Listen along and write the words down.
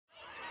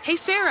Hey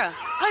Sarah,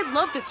 I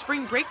loved that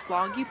spring break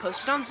vlog you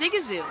posted on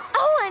Zigazoo.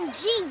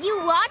 OMG,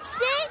 you watched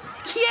it?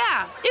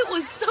 Yeah, it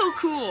was so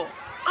cool.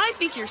 I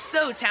think you're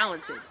so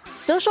talented.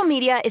 Social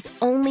media is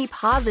only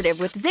positive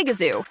with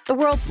Zigazoo, the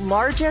world's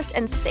largest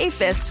and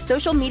safest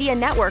social media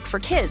network for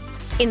kids.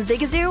 In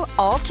Zigazoo,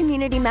 all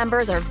community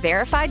members are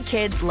verified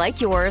kids like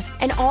yours,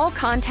 and all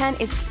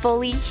content is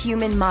fully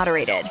human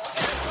moderated.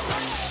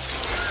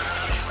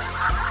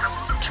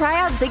 Try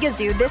out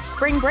Zigazoo this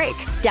spring break.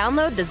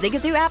 Download the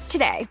Zigazoo app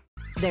today.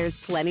 There's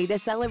plenty to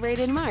celebrate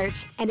in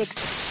March and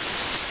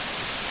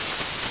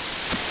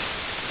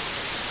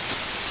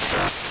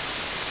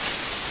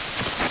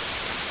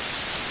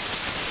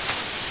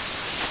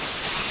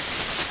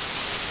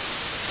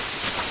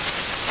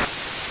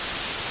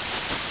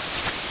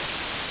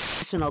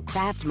National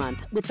Craft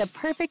Month with the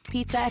perfect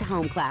pizza at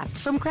home class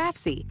from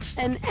Craftsy.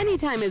 And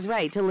anytime is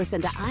right to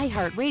listen to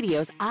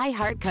iHeartRadio's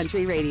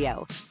iHeartCountry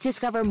Radio.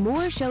 Discover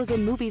more shows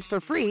and movies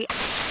for free.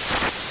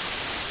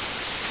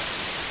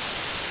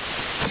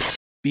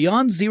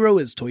 Beyond Zero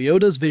is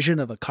Toyota's vision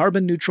of a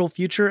carbon-neutral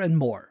future and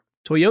more.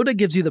 Toyota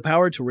gives you the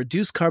power to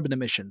reduce carbon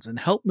emissions and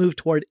help move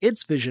toward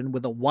its vision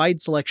with a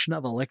wide selection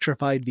of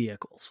electrified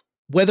vehicles.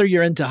 Whether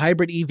you're into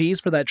hybrid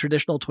EVs for that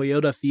traditional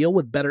Toyota feel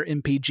with better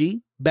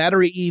MPG,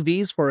 battery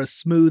EVs for a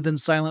smooth and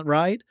silent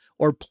ride,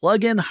 or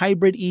plug-in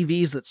hybrid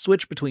EVs that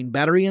switch between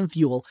battery and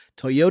fuel,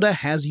 Toyota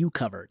has you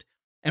covered.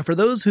 And for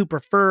those who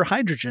prefer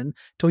hydrogen,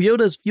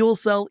 Toyota's fuel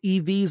cell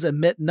EVs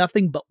emit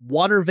nothing but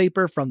water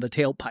vapor from the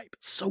tailpipe.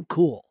 It's so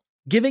cool.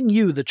 Giving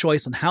you the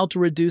choice on how to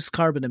reduce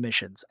carbon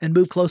emissions and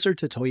move closer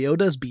to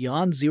Toyota's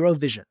Beyond Zero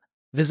vision.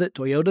 Visit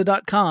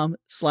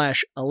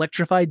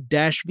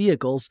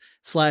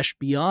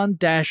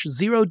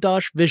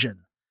toyota.com/electrified-vehicles/beyond-zero-vision.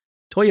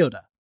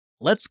 Toyota.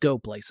 Let's go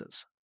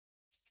places.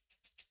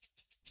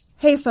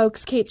 Hey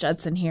folks, Kate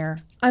Judson here.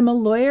 I'm a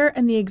lawyer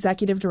and the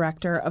executive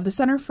director of the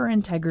Center for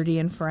Integrity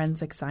in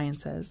Forensic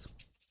Sciences.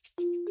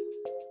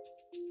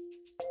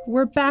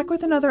 We're back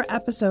with another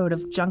episode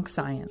of Junk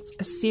Science,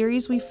 a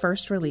series we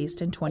first released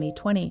in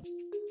 2020.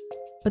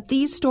 But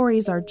these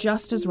stories are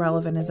just as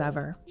relevant as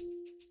ever.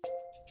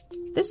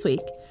 This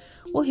week,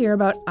 we'll hear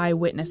about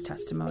eyewitness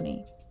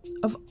testimony.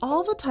 Of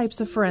all the types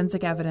of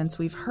forensic evidence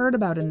we've heard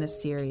about in this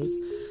series,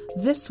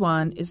 this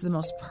one is the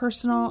most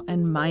personal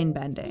and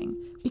mind-bending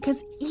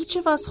because each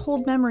of us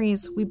hold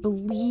memories we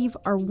believe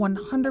are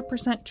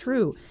 100%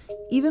 true,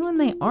 even when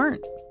they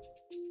aren't.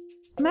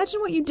 Imagine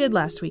what you did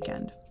last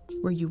weekend.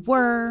 Where you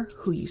were,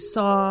 who you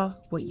saw,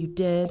 what you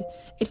did.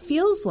 It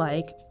feels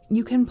like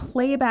you can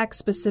play back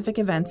specific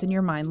events in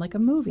your mind like a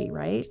movie,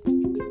 right?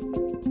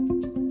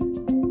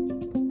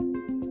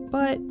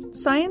 But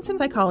science and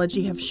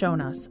psychology have shown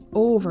us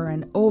over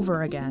and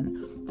over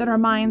again that our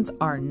minds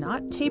are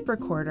not tape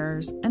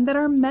recorders and that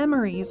our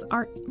memories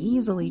are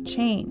easily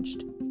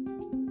changed.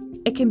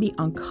 It can be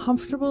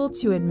uncomfortable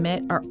to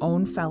admit our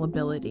own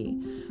fallibility,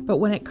 but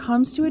when it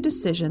comes to a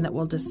decision that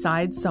will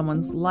decide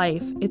someone's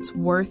life, it's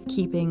worth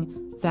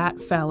keeping that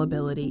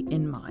fallibility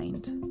in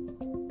mind.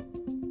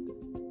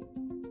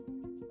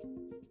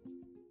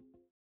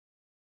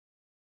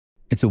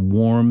 It's a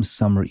warm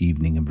summer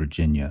evening in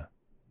Virginia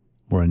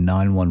where a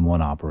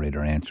 911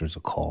 operator answers a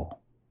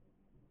call.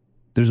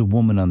 There's a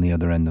woman on the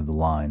other end of the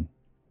line.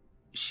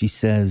 She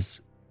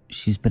says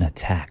she's been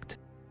attacked.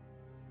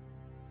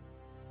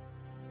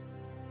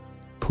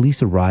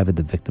 Police arrive at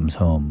the victim's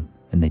home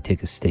and they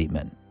take a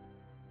statement.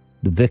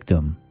 The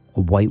victim,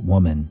 a white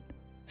woman,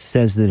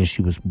 says that as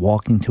she was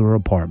walking to her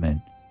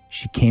apartment,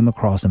 she came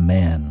across a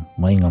man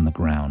laying on the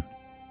ground.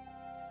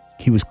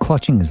 He was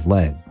clutching his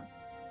leg.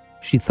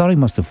 She thought he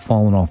must have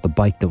fallen off the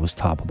bike that was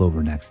toppled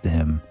over next to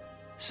him,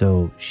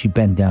 so she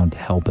bent down to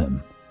help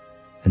him.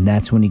 And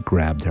that's when he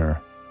grabbed her,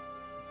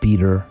 beat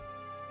her,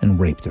 and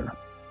raped her.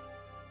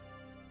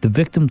 The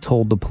victim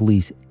told the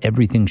police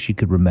everything she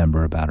could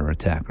remember about her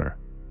attacker.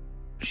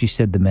 She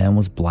said the man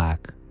was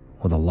black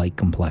with a light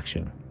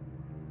complexion.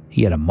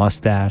 He had a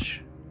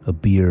mustache, a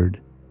beard,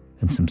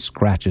 and some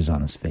scratches on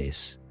his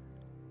face.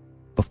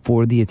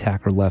 Before the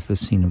attacker left the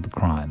scene of the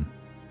crime,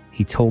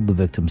 he told the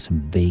victim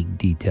some vague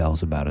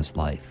details about his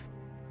life.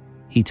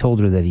 He told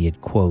her that he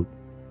had, quote,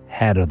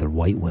 had other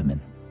white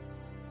women.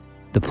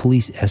 The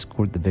police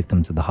escort the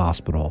victim to the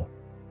hospital,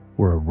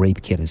 where a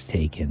rape kit is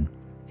taken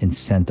and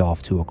sent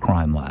off to a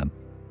crime lab.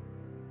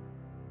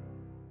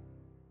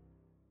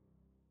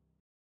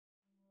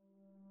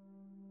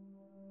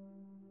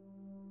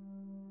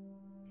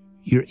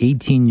 You're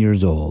 18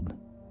 years old,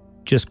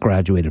 just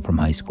graduated from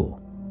high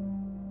school.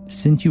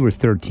 Since you were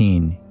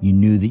 13, you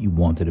knew that you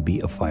wanted to be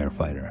a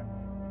firefighter.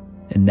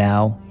 And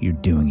now you're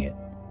doing it.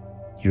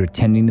 You're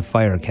attending the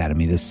fire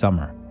academy this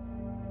summer.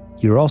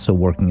 You're also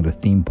working at a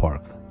theme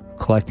park,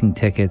 collecting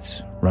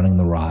tickets, running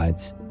the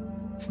rides.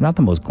 It's not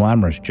the most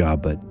glamorous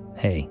job, but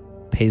hey,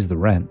 pays the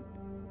rent.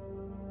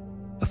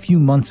 A few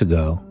months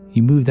ago,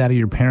 you moved out of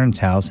your parents'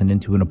 house and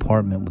into an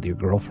apartment with your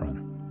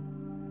girlfriend.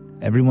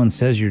 Everyone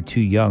says you're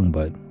too young,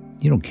 but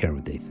you don't care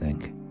what they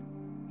think.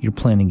 You're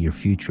planning your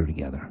future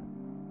together.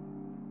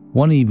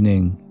 One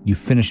evening, you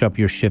finish up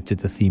your shift at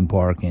the theme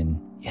park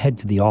and You head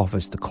to the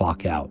office to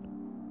clock out.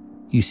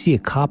 You see a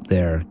cop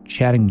there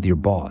chatting with your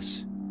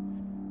boss.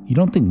 You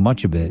don't think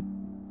much of it.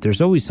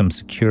 There's always some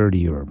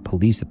security or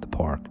police at the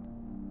park.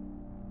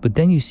 But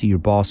then you see your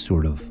boss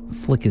sort of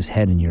flick his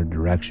head in your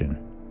direction.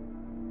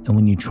 And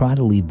when you try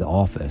to leave the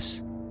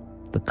office,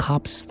 the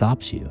cop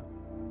stops you.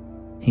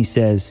 He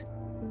says,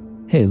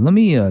 "Hey, let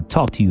me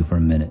talk to you for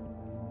a minute.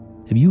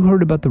 Have you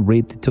heard about the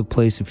rape that took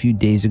place a few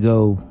days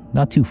ago,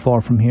 not too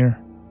far from here?"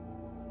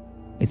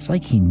 It's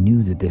like he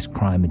knew that this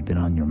crime had been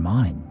on your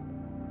mind.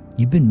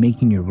 You've been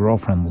making your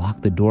girlfriend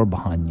lock the door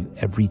behind you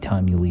every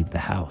time you leave the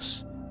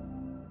house.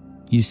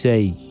 You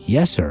say,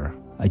 "Yes, sir,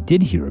 I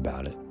did hear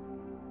about it.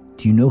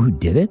 Do you know who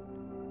did it?"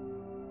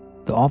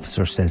 The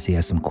officer says he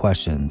has some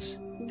questions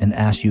and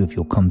asks you if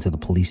you'll come to the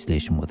police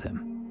station with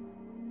him.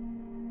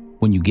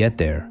 When you get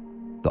there,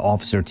 the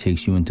officer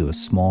takes you into a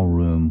small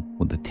room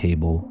with a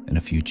table and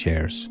a few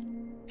chairs.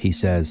 He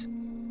says,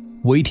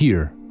 "Wait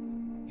here.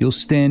 You'll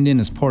stand in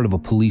as part of a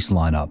police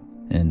lineup,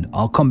 and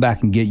I'll come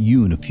back and get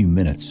you in a few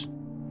minutes."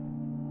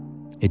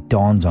 It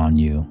dawns on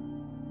you,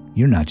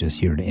 you're not just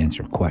here to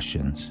answer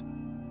questions.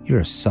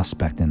 You're a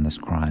suspect in this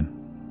crime.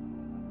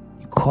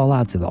 You call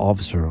out to the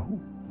officer,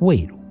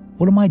 "Wait,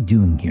 what am I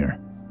doing here?"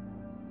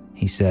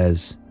 He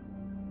says,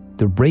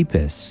 "The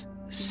rapist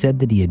said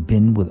that he had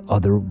been with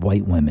other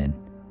white women.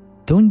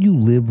 Don't you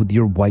live with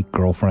your white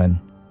girlfriend?"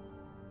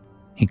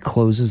 He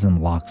closes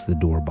and locks the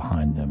door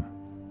behind him.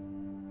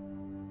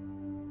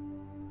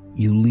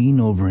 You lean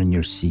over in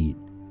your seat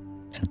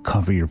and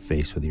cover your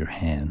face with your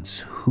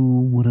hands.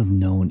 Who would have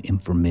known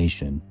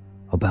information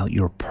about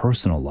your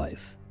personal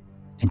life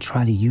and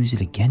try to use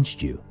it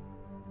against you?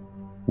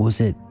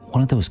 Was it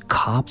one of those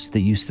cops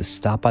that used to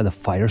stop by the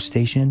fire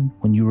station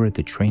when you were at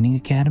the training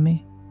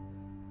academy?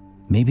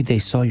 Maybe they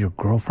saw your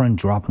girlfriend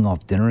dropping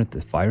off dinner at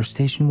the fire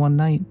station one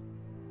night?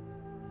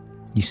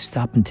 You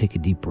stop and take a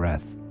deep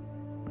breath,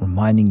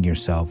 reminding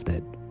yourself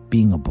that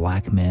being a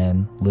black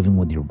man living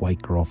with your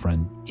white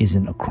girlfriend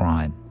isn't a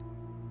crime.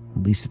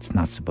 At least it's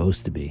not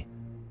supposed to be.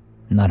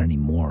 Not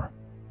anymore.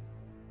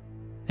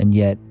 And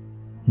yet,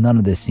 none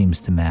of this seems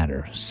to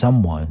matter.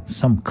 Someone,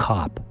 some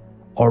cop,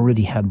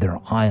 already had their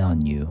eye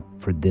on you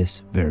for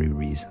this very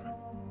reason.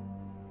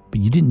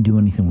 But you didn't do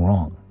anything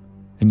wrong,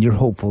 and you're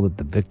hopeful that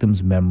the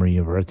victim's memory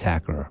of her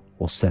attacker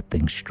will set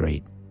things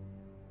straight.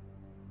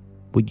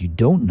 What you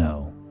don't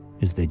know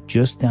is that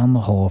just down the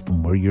hall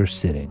from where you're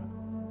sitting,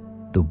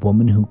 the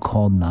woman who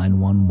called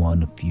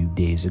 911 a few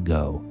days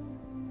ago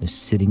is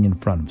sitting in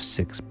front of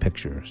 6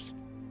 pictures.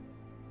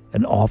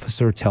 An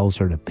officer tells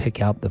her to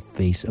pick out the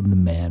face of the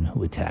man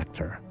who attacked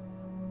her.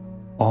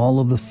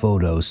 All of the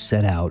photos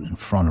set out in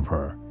front of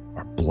her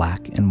are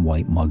black and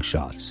white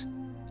mugshots,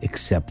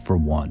 except for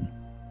one,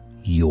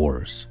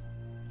 yours.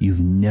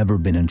 You've never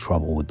been in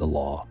trouble with the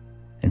law,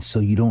 and so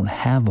you don't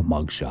have a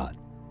mugshot.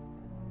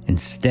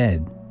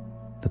 Instead,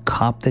 the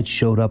cop that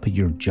showed up at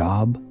your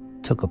job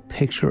took a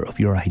picture of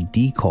your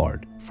ID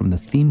card from the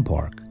theme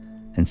park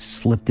and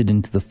slipped it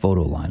into the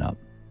photo lineup.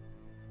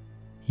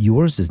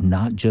 Yours is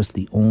not just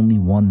the only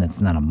one that's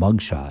not a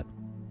mugshot,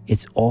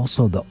 it's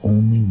also the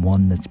only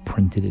one that's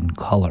printed in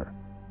color,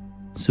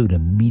 so it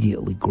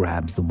immediately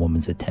grabs the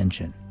woman's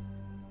attention.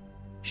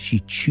 She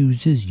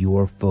chooses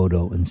your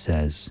photo and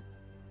says,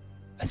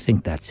 "I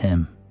think that's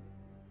him."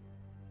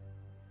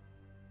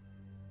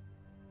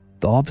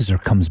 The officer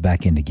comes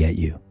back in to get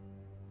you.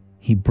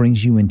 He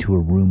brings you into a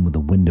room with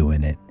a window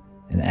in it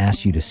and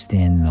asks you to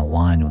stand in a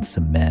line with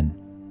some men.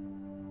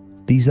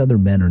 These other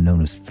men are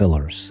known as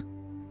fillers.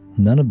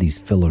 None of these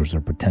fillers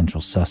are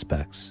potential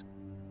suspects.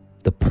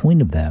 The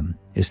point of them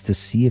is to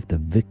see if the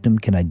victim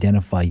can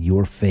identify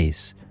your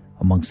face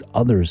amongst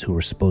others who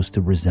are supposed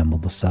to resemble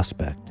the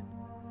suspect.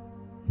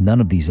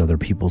 None of these other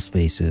people's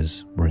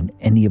faces were in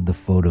any of the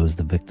photos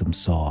the victim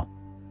saw,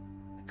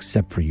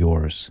 except for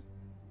yours,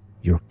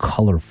 your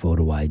color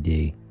photo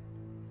ID.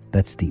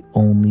 That's the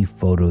only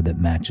photo that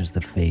matches the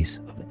face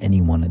of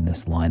anyone in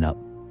this lineup.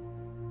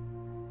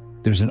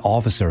 There's an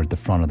officer at the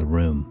front of the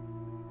room,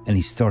 and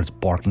he starts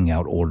barking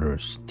out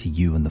orders to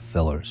you and the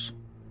fillers.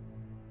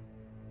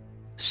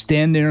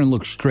 "Stand there and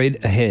look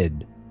straight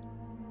ahead.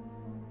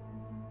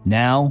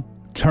 Now,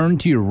 turn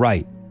to your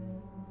right.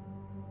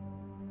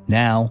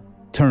 Now,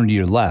 turn to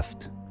your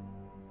left."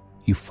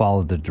 You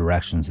follow the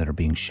directions that are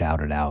being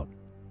shouted out.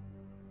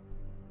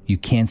 You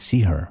can't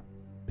see her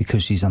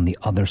because she's on the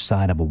other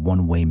side of a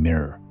one-way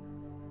mirror,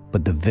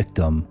 but the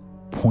victim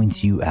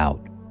points you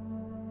out.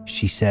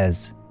 She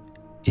says,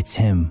 "It's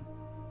him.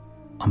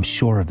 I'm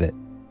sure of it."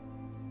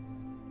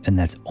 And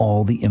that's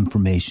all the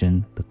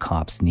information the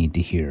cops need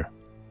to hear.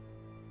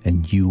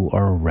 And you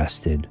are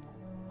arrested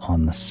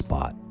on the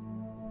spot.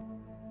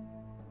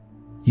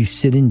 You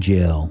sit in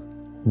jail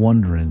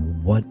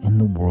wondering what in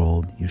the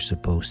world you're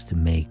supposed to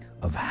make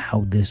of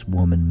how this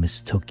woman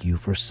mistook you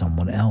for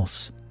someone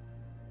else.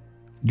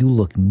 You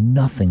look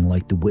nothing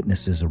like the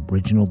witness's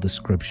original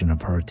description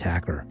of her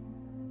attacker.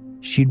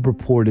 She'd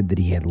reported that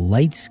he had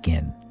light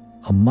skin,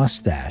 a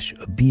mustache,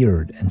 a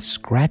beard, and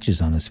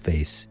scratches on his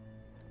face.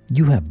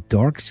 You have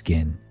dark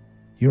skin,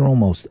 you're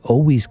almost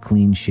always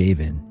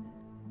clean-shaven,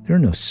 There are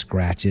no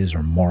scratches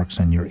or marks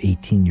on your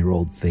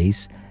 18-year-old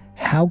face.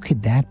 How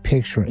could that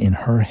picture in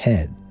her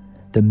head,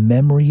 the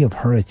memory of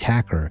her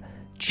attacker,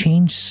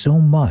 change so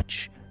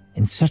much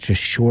in such a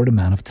short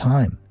amount of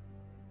time?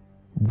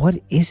 What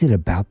is it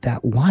about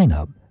that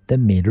lineup that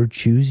made her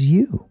choose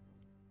you?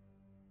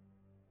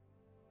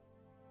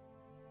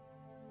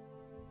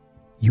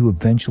 You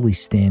eventually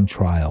stand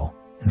trial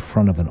in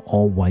front of an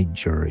all-white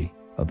jury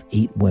of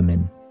 8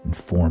 women and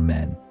 4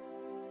 men.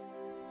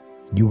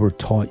 You were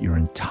taught your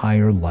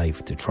entire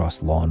life to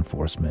trust law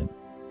enforcement,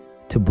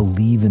 to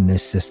believe in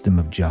this system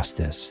of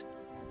justice,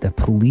 that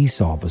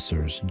police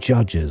officers,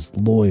 judges,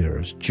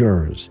 lawyers,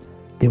 jurors,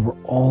 they were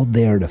all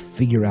there to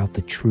figure out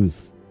the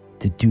truth,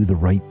 to do the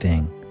right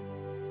thing.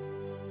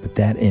 But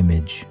that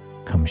image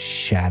comes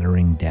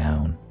shattering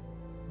down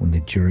when the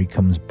jury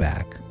comes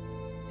back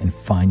and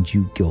finds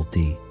you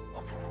guilty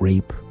of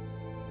rape,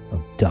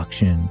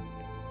 abduction,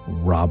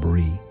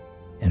 robbery,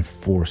 and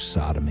forced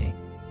sodomy.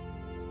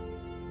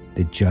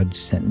 The judge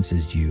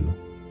sentences you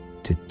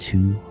to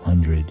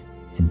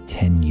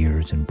 210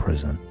 years in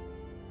prison.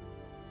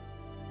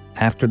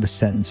 After the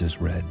sentence is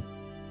read,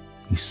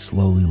 you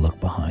slowly look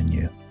behind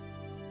you.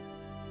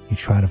 You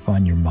try to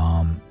find your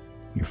mom,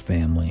 your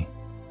family.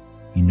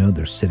 You know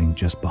they're sitting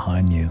just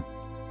behind you,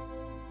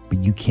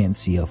 but you can't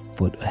see a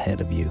foot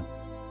ahead of you.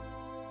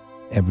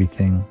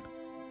 Everything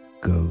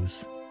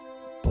goes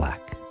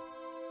black.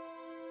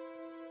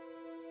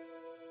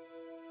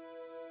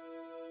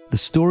 The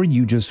story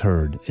you just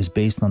heard is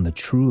based on the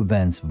true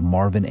events of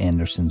Marvin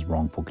Anderson's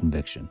wrongful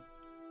conviction.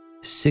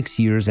 6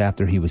 years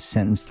after he was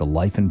sentenced to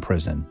life in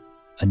prison,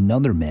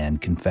 another man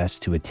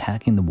confessed to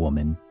attacking the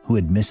woman who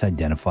had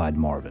misidentified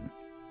Marvin.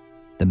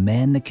 The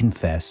man that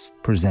confessed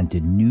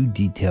presented new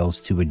details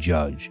to a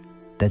judge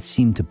that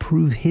seemed to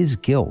prove his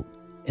guilt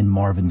and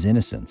Marvin's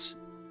innocence.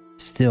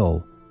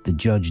 Still, the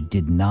judge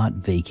did not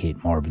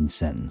vacate Marvin's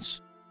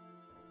sentence.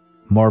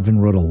 Marvin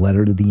wrote a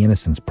letter to the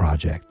Innocence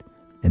Project,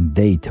 and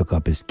they took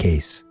up his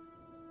case.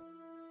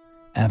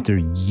 After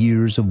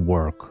years of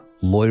work,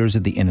 lawyers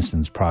at the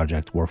Innocence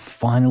Project were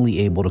finally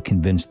able to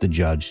convince the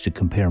judge to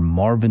compare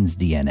Marvin's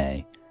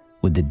DNA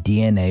with the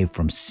DNA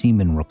from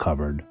semen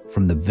recovered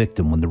from the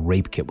victim when the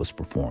rape kit was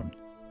performed.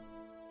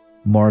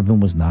 Marvin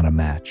was not a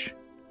match,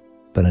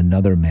 but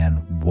another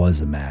man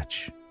was a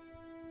match.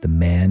 The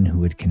man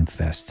who had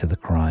confessed to the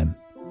crime.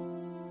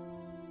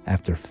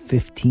 After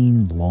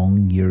 15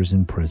 long years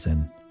in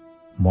prison,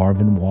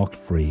 Marvin walked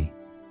free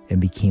and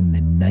became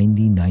the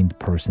 99th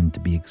person to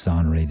be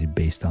exonerated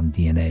based on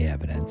DNA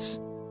evidence.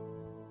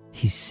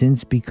 He's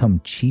since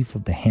become chief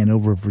of the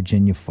Hanover,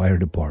 Virginia Fire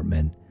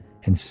Department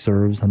and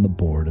serves on the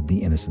board of the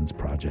Innocence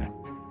Project.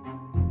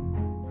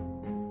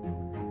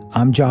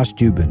 I'm Josh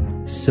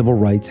Dubin, civil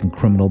rights and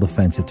criminal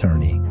defense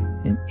attorney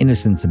and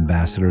innocence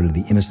ambassador to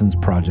the Innocence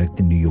Project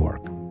in New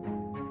York.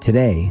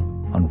 Today,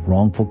 on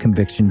Wrongful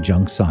Conviction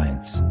Junk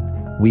Science,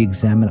 we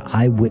examine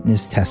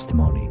eyewitness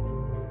testimony.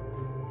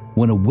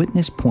 When a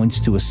witness points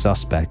to a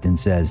suspect and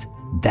says,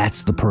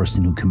 "That's the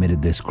person who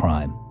committed this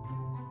crime,"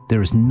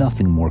 there is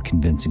nothing more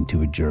convincing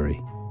to a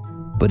jury,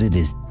 but it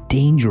is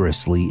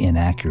dangerously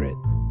inaccurate.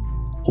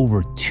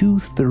 Over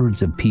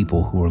 2/3 of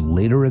people who were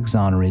later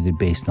exonerated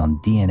based on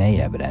DNA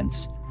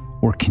evidence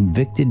were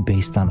convicted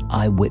based on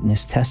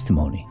eyewitness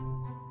testimony.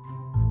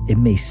 It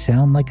may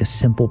sound like a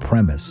simple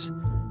premise,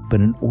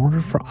 but in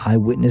order for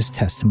eyewitness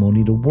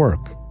testimony to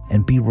work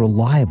and be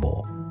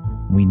reliable,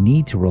 we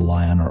need to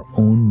rely on our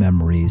own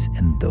memories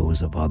and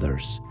those of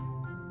others.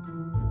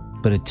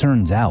 But it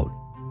turns out,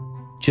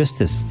 just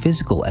as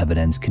physical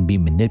evidence can be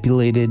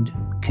manipulated,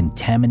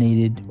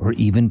 contaminated, or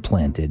even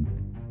planted,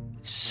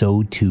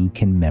 so too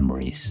can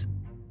memories.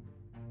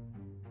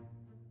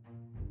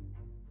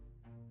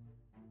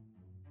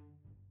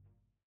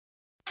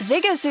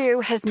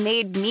 Zigazoo has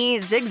made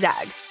me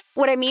zigzag.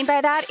 What I mean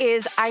by that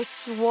is I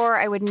swore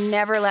I would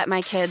never let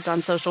my kids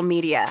on social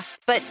media,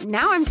 but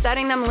now I'm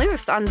setting them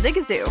loose on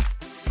Zigazoo.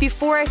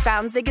 Before I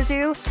found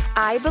Zigazoo,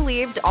 I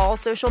believed all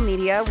social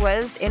media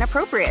was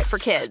inappropriate for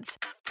kids.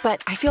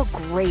 But I feel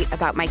great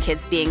about my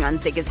kids being on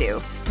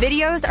Zigazoo.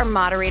 Videos are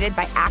moderated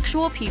by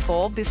actual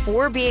people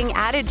before being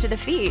added to the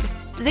feed.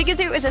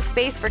 Zigazoo is a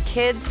space for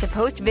kids to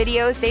post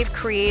videos they've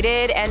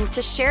created and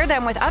to share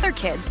them with other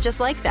kids just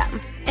like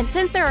them. And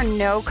since there are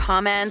no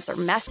comments or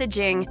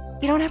messaging,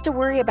 you don't have to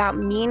worry about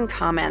mean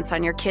comments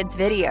on your kids'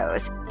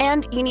 videos.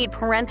 And you need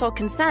parental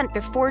consent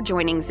before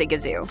joining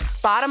Zigazoo.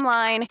 Bottom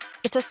line,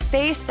 it's a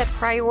space that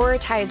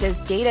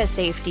prioritizes data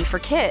safety for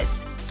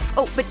kids.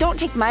 Oh, but don't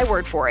take my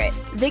word for it.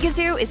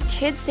 Zigazoo is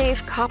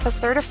kid-safe COPPA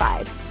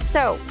certified.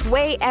 So,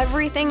 weigh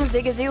everything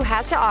Zigazoo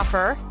has to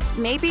offer.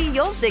 Maybe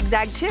you'll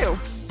zigzag too.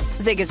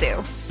 Zigazoo,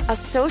 a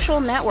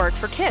social network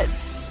for kids.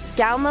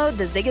 Download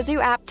the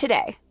Zigazoo app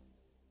today.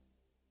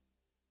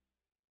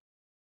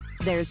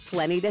 There's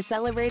plenty to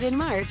celebrate in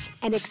March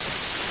and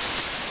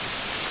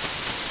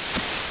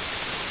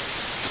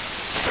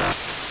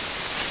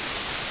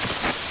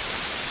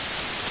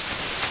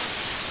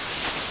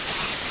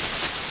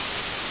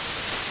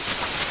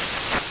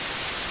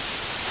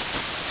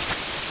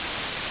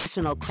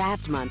National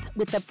Craft Month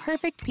with the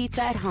perfect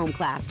pizza at home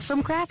class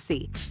from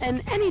Craftsy.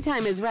 And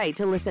anytime is right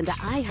to listen to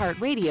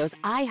iHeartRadio's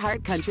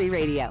iHeartCountry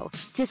Radio.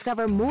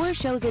 Discover more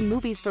shows and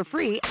movies for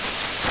free.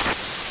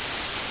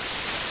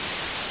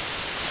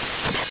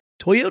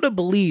 Toyota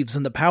believes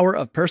in the power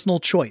of personal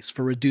choice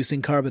for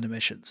reducing carbon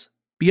emissions.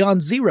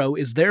 Beyond Zero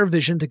is their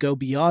vision to go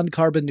beyond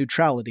carbon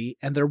neutrality,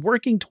 and they're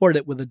working toward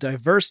it with a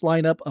diverse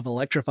lineup of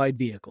electrified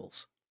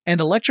vehicles.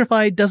 And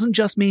electrified doesn't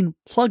just mean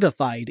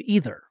plugified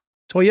either.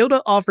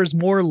 Toyota offers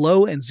more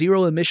low and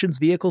zero emissions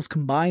vehicles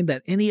combined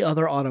than any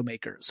other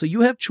automaker, so you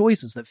have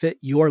choices that fit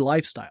your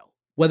lifestyle.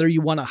 Whether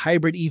you want a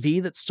hybrid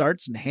EV that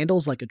starts and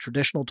handles like a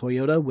traditional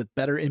Toyota with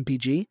better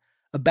MPG,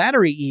 a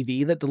battery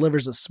EV that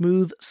delivers a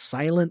smooth,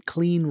 silent,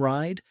 clean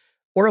ride,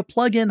 or a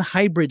plug-in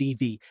hybrid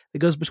EV that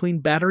goes between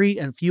battery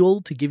and fuel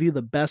to give you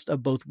the best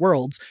of both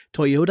worlds,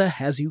 Toyota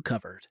has you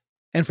covered.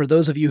 And for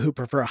those of you who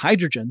prefer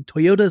hydrogen,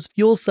 Toyota's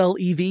fuel cell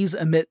EVs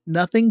emit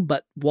nothing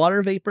but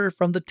water vapor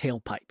from the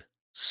tailpipe.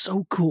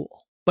 So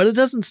cool. But it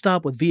doesn't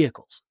stop with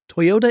vehicles.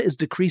 Toyota is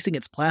decreasing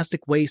its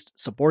plastic waste,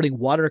 supporting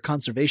water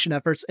conservation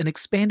efforts, and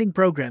expanding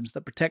programs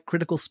that protect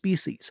critical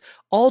species,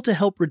 all to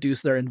help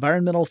reduce their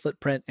environmental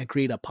footprint and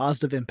create a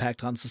positive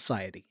impact on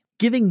society,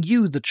 giving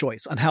you the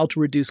choice on how to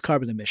reduce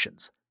carbon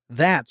emissions.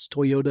 That's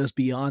Toyota's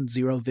Beyond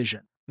Zero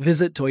vision.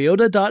 Visit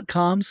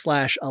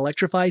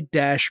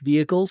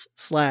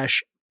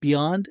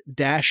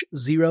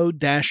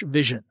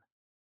toyota.com/electrified-vehicles/beyond-zero-vision.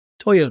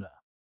 Toyota.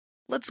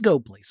 Let's go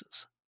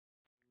places.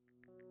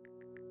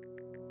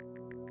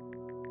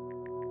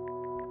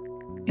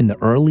 In the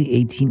early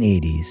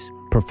 1880s,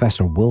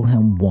 Professor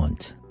Wilhelm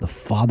Wundt, the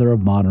father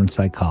of modern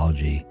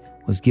psychology,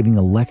 was giving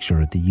a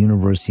lecture at the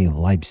University of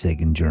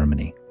Leipzig in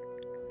Germany.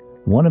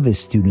 One of his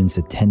students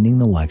attending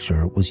the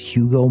lecture was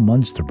Hugo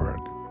Munsterberg.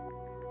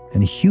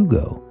 And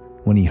Hugo,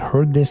 when he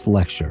heard this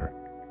lecture,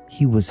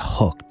 he was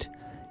hooked.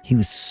 He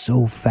was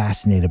so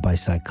fascinated by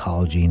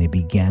psychology, and he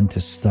began to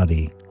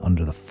study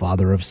under the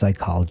father of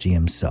psychology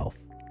himself.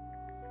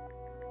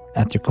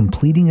 After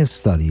completing his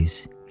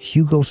studies,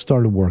 Hugo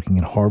started working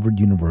at Harvard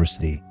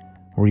University,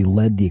 where he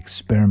led the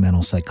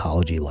experimental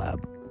psychology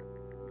lab.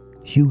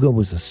 Hugo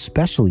was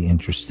especially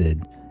interested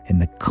in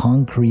the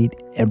concrete,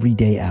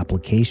 everyday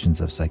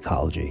applications of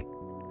psychology.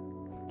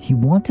 He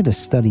wanted to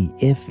study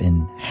if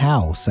and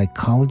how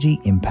psychology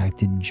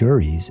impacted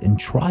juries and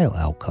trial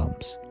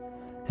outcomes,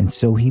 and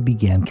so he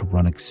began to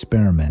run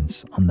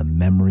experiments on the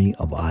memory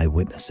of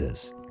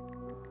eyewitnesses.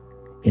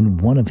 In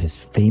one of his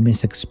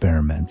famous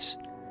experiments,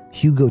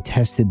 Hugo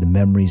tested the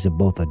memories of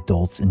both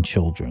adults and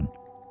children.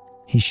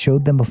 He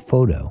showed them a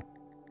photo.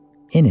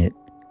 In it,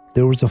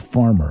 there was a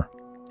farmer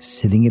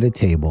sitting at a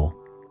table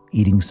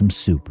eating some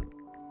soup.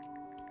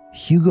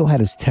 Hugo had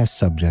his test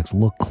subjects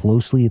look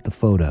closely at the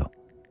photo.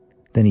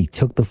 Then he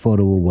took the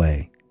photo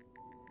away.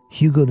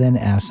 Hugo then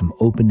asked some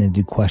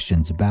open-ended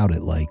questions about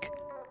it, like,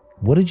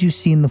 "What did you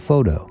see in the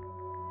photo?"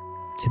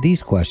 To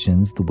these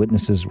questions, the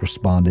witnesses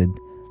responded,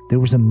 "There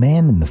was a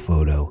man in the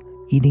photo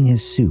eating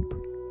his soup."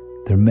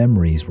 Their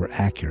memories were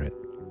accurate.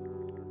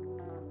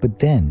 But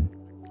then,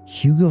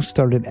 Hugo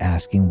started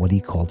asking what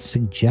he called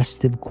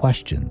suggestive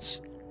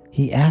questions.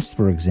 He asked,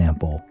 for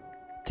example,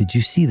 "Did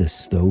you see the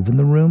stove in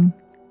the room?"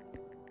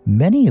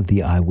 Many of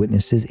the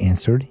eyewitnesses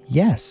answered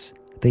yes,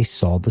 they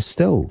saw the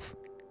stove.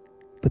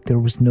 But there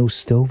was no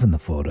stove in the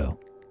photo.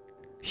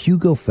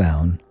 Hugo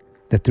found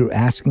that through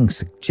asking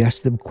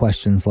suggestive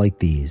questions like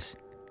these,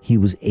 he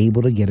was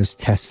able to get his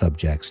test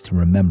subjects to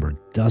remember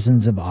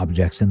dozens of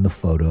objects in the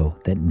photo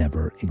that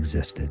never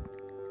existed.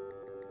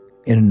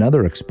 In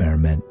another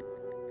experiment,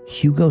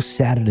 Hugo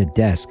sat at a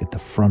desk at the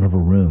front of a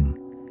room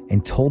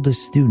and told his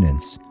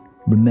students,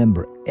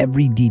 "Remember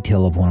every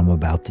detail of what I'm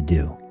about to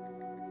do,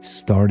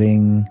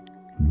 starting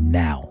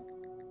now."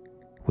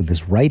 With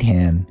his right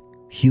hand,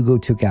 Hugo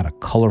took out a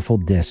colorful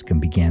disc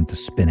and began to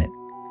spin it.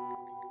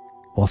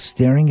 While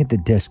staring at the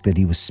disc that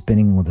he was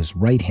spinning with his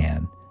right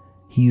hand,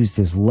 he used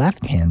his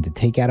left hand to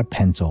take out a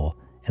pencil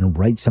and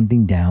write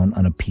something down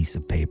on a piece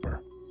of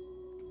paper.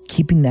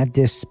 Keeping that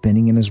disc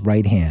spinning in his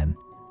right hand,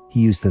 he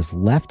used his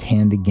left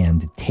hand again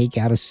to take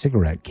out a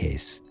cigarette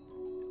case,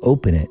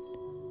 open it,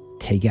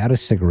 take out a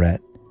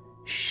cigarette,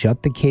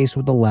 shut the case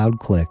with a loud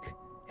click,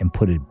 and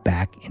put it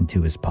back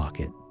into his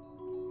pocket.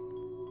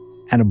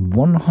 Out of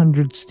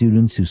 100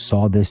 students who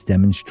saw this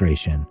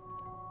demonstration,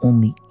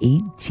 only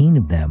 18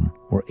 of them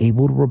were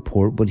able to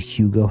report what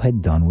Hugo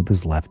had done with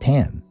his left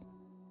hand.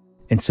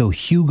 And so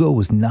Hugo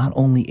was not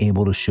only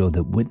able to show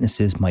that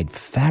witnesses might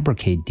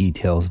fabricate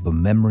details of a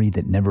memory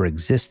that never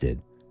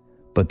existed,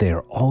 but they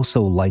are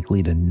also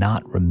likely to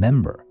not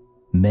remember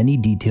many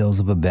details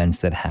of events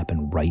that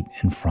happen right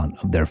in front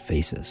of their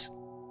faces.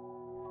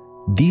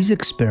 These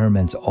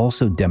experiments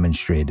also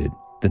demonstrated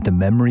that the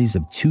memories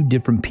of two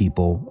different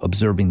people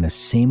observing the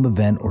same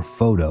event or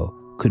photo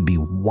could be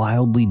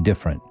wildly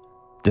different,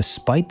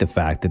 despite the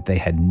fact that they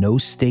had no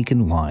stake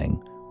in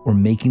lying or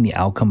making the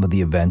outcome of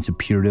the events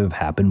appear to have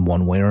happened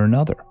one way or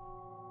another.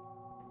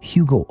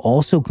 Hugo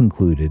also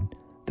concluded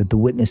that the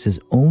witnesses'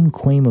 own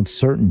claim of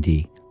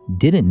certainty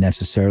didn't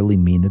necessarily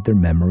mean that their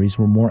memories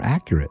were more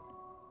accurate.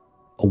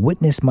 A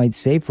witness might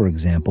say, for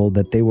example,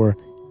 that they were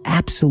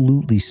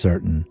absolutely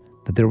certain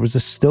that there was a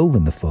stove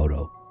in the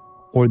photo,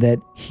 or that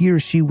he or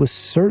she was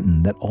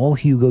certain that all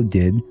Hugo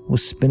did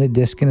was spin a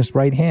disc in his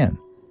right hand.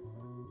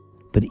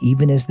 But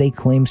even as they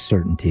claimed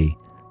certainty,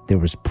 there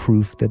was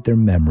proof that their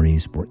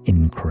memories were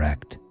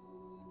incorrect.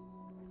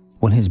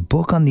 When his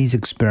book on these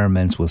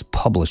experiments was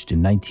published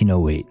in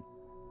 1908,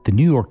 the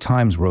New York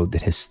Times wrote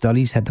that his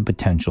studies had the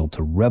potential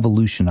to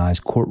revolutionize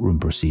courtroom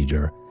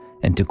procedure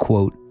and to,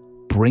 quote,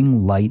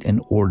 bring light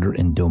and order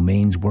in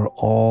domains where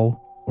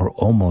all, or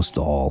almost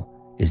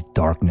all, is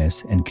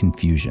darkness and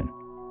confusion.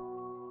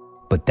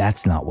 But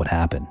that's not what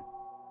happened,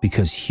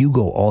 because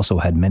Hugo also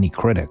had many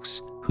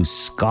critics who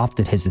scoffed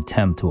at his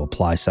attempt to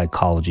apply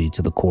psychology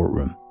to the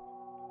courtroom.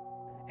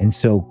 And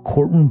so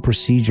courtroom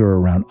procedure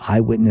around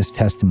eyewitness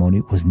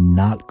testimony was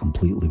not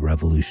completely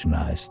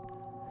revolutionized.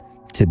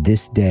 To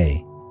this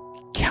day,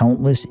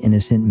 countless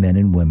innocent men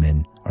and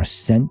women are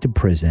sent to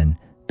prison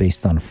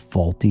based on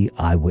faulty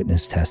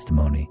eyewitness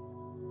testimony.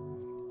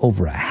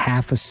 Over a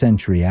half a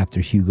century after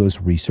Hugo's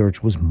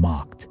research was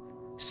mocked,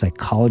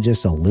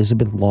 psychologist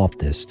Elizabeth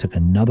Loftus took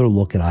another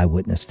look at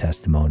eyewitness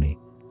testimony.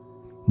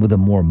 With a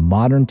more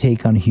modern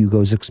take on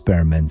Hugo's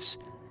experiments,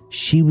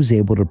 she was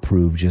able to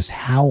prove just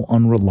how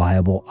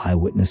unreliable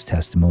eyewitness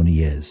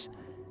testimony is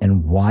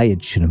and why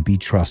it shouldn't be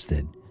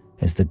trusted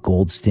as the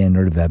gold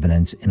standard of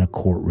evidence in a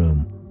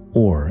courtroom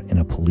or in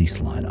a police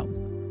lineup.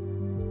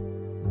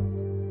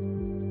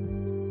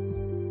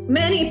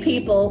 Many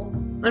people,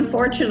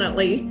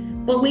 unfortunately,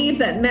 believe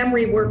that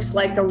memory works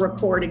like a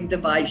recording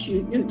device.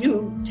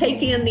 You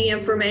take in the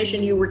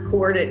information, you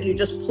record it, you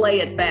just play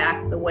it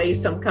back the way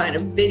some kind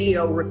of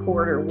video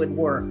recorder would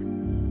work.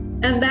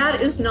 And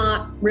that is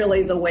not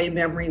really the way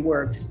memory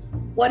works.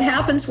 What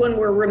happens when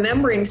we're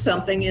remembering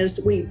something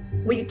is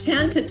we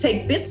tend to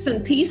take bits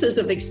and pieces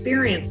of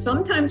experience,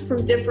 sometimes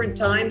from different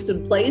times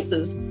and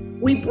places.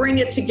 We bring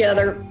it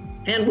together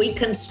and we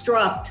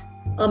construct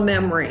a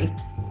memory.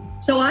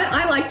 So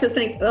I like to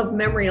think of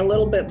memory a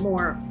little bit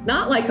more,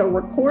 not like a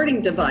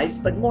recording device,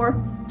 but more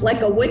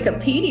like a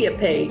Wikipedia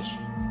page.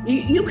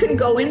 You can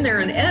go in there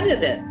and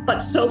edit it,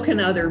 but so can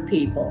other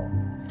people.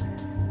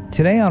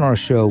 Today on our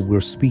show, we're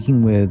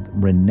speaking with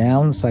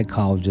renowned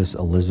psychologist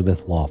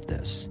Elizabeth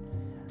Loftus.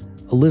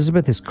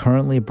 Elizabeth is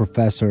currently a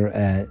professor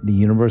at the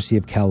University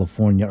of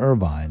California,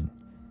 Irvine.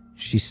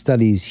 She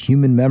studies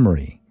human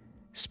memory,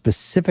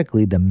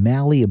 specifically the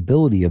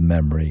malleability of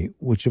memory,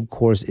 which of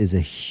course is a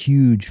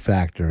huge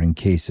factor in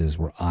cases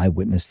where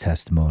eyewitness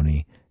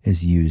testimony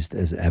is used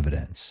as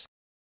evidence.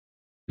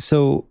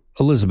 So,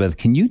 Elizabeth,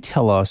 can you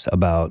tell us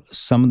about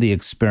some of the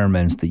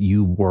experiments that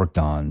you worked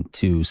on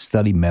to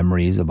study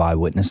memories of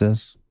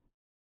eyewitnesses?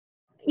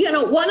 You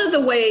know, one of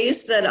the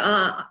ways that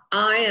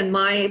I and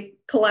my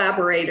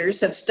collaborators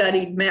have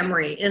studied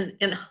memory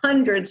in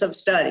hundreds of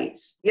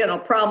studies,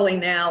 probably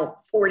now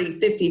 40,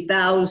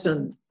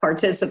 50,000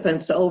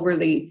 participants over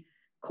the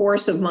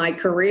course of my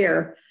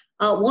career.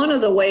 One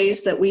of the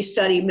ways that we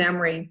study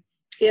memory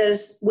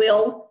is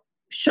we'll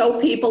show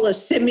people a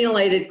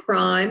simulated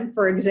crime,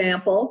 for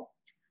example.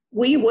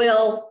 We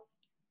will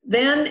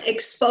then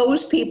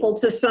expose people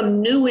to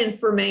some new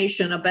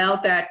information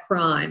about that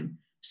crime.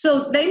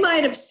 So they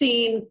might have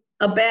seen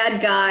a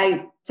bad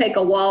guy take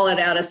a wallet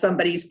out of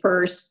somebody's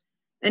purse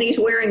and he's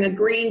wearing a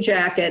green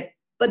jacket,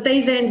 but they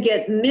then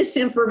get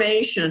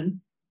misinformation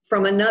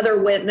from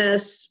another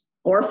witness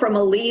or from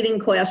a leading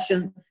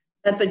question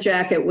that the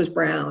jacket was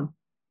brown.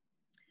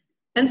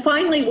 And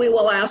finally, we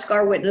will ask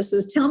our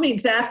witnesses, tell me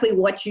exactly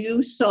what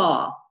you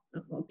saw.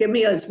 Give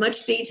me as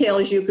much detail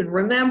as you can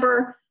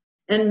remember.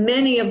 And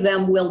many of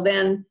them will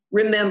then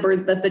remember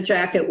that the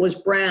jacket was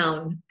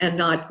brown and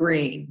not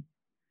green.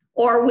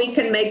 Or we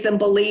can make them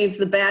believe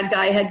the bad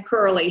guy had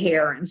curly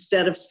hair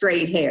instead of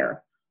straight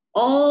hair,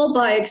 all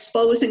by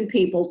exposing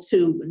people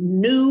to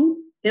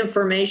new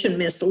information,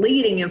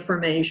 misleading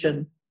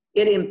information.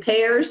 It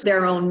impairs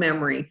their own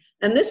memory.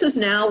 And this is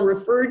now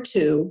referred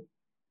to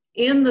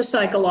in the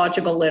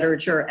psychological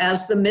literature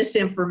as the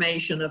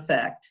misinformation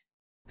effect.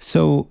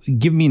 So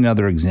give me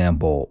another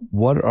example.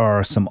 What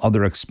are some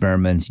other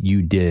experiments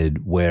you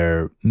did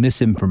where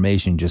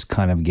misinformation just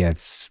kind of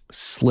gets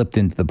slipped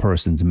into the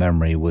person's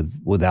memory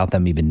without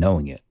them even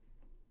knowing it?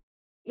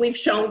 We've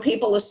shown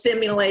people a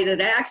simulated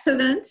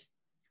accident.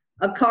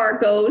 A car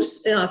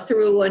goes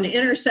through an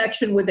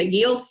intersection with a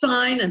yield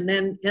sign and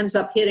then ends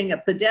up hitting a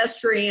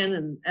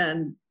pedestrian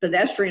and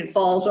pedestrian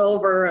falls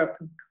over. A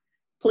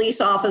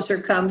police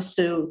officer comes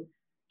to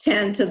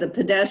tend to the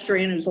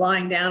pedestrian who's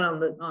lying down on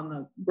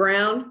the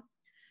ground.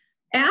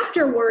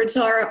 Afterwards,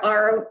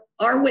 our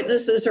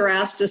witnesses are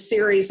asked a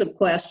series of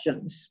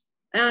questions.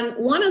 And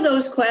one of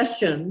those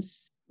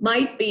questions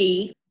might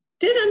be,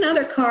 did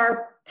another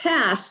car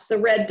pass the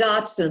red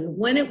Datsun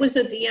when it was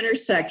at the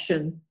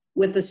intersection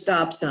with the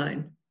stop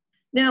sign?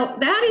 Now,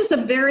 that is a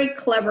very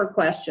clever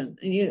question.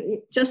 And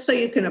just so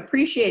you can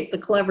appreciate the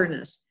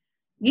cleverness,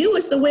 you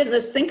as the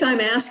witness think I'm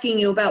asking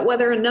you about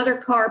whether another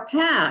car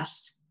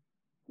passed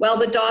while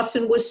the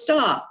Datsun was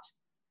stopped.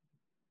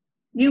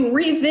 You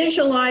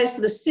revisualize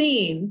the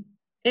scene,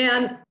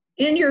 and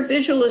in your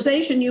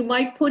visualization, you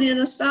might put in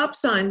a stop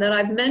sign that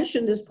I've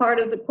mentioned as part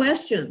of the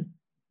question.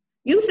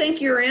 You think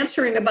you're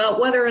answering about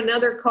whether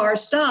another car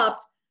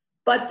stopped,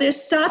 but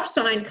this stop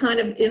sign kind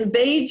of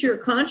invades your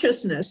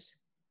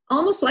consciousness,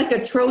 almost like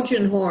a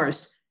Trojan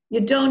horse.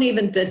 You don't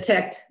even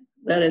detect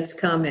that it's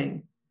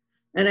coming.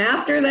 And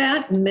after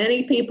that,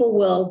 many people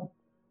will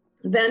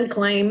then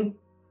claim,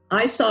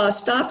 I saw a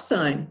stop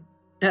sign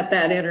at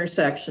that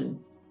intersection.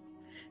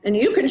 And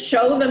you can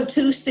show them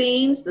two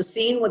scenes, the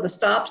scene with a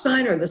stop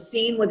sign or the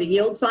scene with a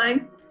yield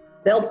sign.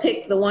 They'll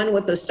pick the one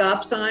with the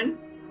stop sign.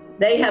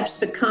 They have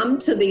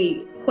succumbed to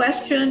the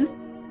question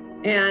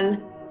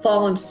and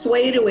fallen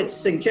sway to its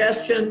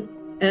suggestion,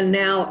 and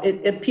now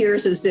it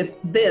appears as if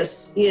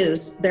this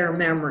is their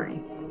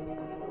memory.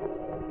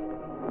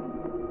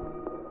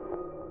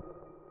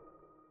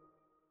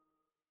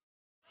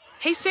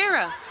 Hey,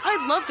 Sarah,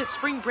 I love that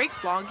spring break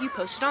vlog you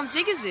posted on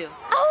Zigazoo.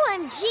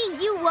 OMG,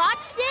 you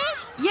watched it?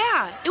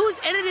 Yeah, it was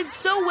edited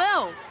so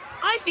well.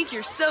 I think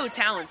you're so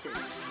talented.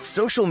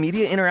 Social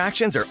media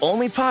interactions are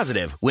only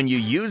positive when you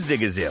use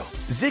Zigazoo.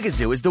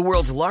 Zigazoo is the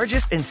world's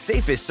largest and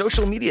safest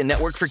social media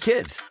network for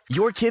kids.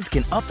 Your kids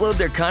can upload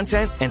their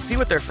content and see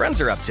what their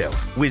friends are up to.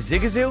 With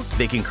Zigazoo,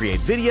 they can create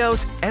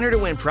videos, enter to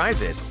win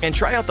prizes, and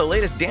try out the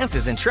latest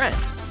dances and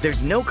trends.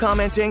 There's no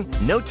commenting,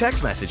 no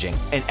text messaging,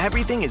 and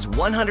everything is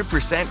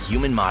 100%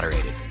 human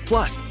moderated.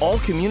 Plus, all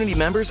community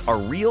members are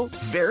real,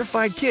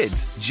 verified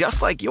kids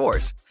just like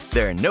yours.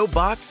 There are no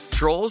bots,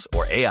 trolls,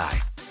 or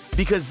AI.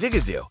 Because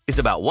Zigazoo is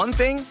about one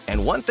thing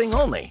and one thing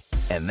only,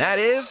 and that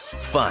is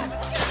fun.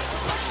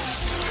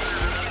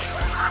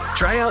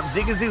 Try out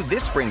Zigazoo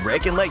this spring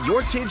break and let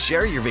your kids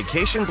share your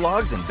vacation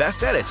blogs and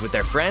best edits with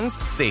their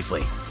friends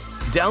safely.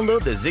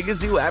 Download the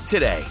Zigazoo app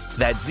today.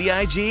 That's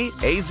Zigazoo.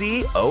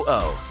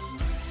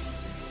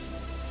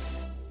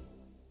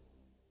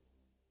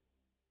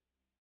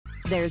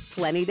 There's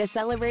plenty to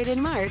celebrate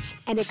in March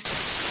and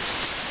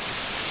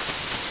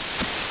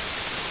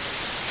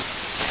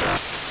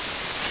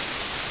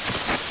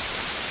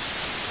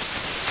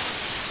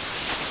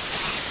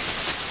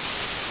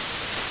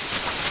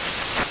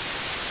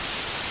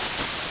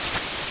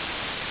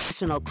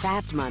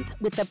Craft Month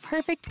with the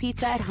perfect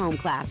pizza at home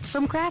class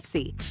from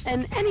Craftsy.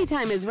 And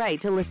anytime is right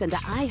to listen to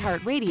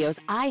iHeartRadio's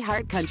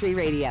iHeart Country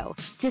Radio.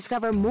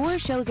 Discover more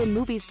shows and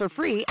movies for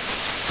free.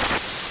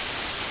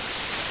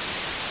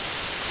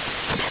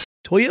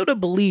 Toyota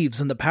believes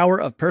in the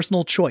power of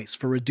personal choice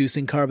for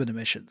reducing carbon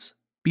emissions.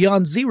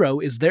 Beyond Zero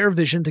is their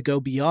vision to go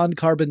beyond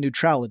carbon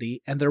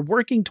neutrality, and they're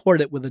working toward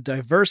it with a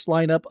diverse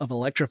lineup of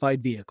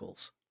electrified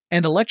vehicles.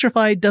 And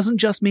electrified doesn't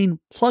just mean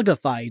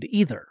plugified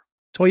either.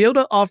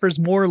 Toyota offers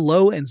more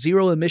low and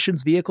zero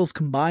emissions vehicles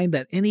combined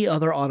than any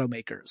other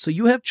automaker, so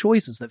you have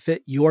choices that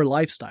fit your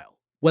lifestyle.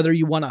 Whether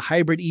you want a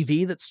hybrid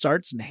EV that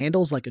starts and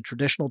handles like a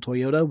traditional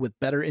Toyota with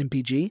better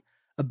MPG,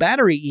 a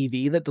battery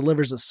EV that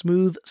delivers a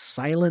smooth,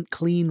 silent,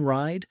 clean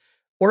ride,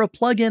 or a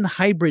plug-in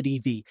hybrid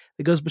EV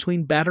that goes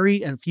between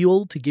battery and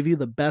fuel to give you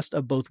the best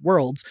of both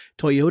worlds,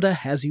 Toyota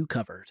has you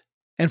covered.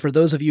 And for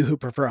those of you who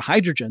prefer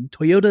hydrogen,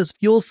 Toyota's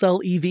fuel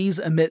cell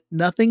EVs emit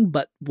nothing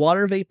but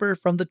water vapor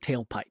from the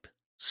tailpipe.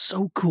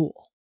 So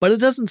cool. But it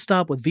doesn't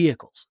stop with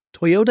vehicles.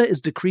 Toyota is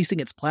decreasing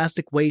its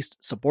plastic waste,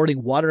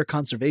 supporting water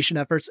conservation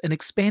efforts, and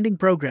expanding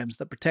programs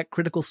that protect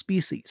critical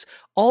species,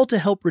 all to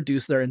help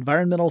reduce their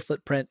environmental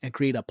footprint and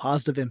create a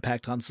positive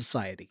impact on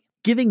society,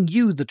 giving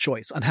you the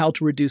choice on how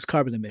to reduce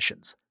carbon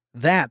emissions.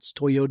 That's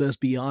Toyota's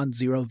Beyond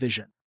Zero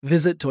vision.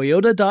 Visit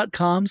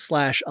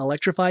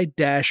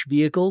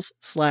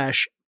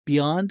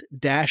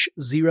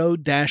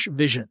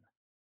toyota.com/electrified-vehicles/beyond-zero-vision.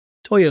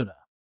 Toyota.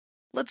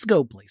 Let's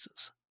go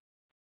places.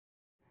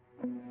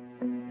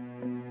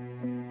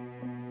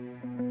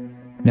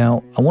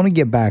 Now, I want to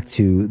get back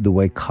to the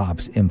way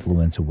cops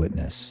influence a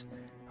witness.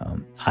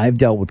 I've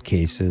dealt with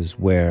cases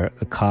where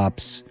the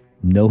cops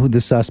know who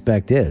the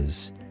suspect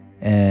is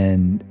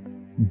and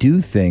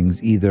do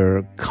things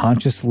either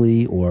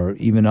consciously or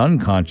even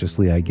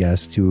unconsciously, I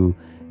guess, to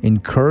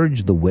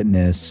encourage the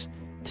witness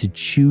to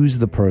choose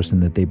the person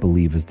that they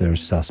believe is their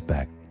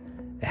suspect.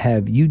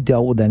 Have you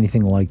dealt with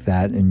anything like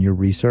that in your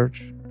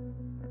research?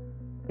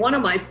 One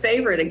of my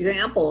favorite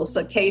examples,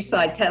 a case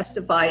I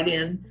testified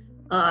in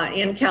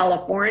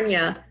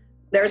California.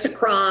 There's a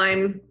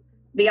crime.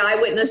 The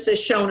eyewitness is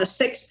shown a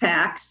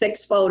 6-pack,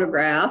 6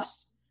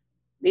 photographs.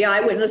 The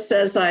eyewitness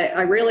says,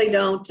 I really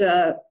don't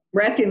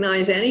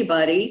recognize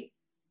anybody.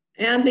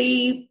 And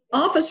the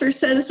officer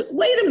says,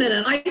 wait a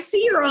minute, I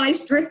see your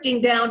eyes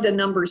drifting down to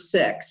number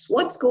 6.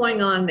 What's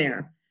going on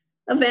there?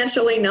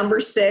 Eventually, number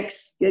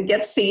 6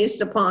 gets seized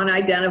upon,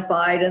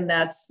 identified, and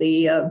that's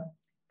the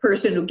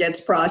person who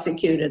gets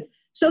prosecuted.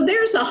 So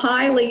there's a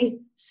highly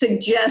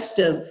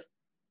suggestive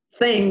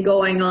thing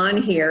going on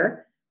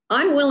here.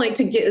 I'm willing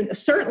to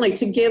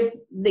give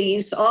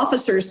these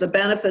officers the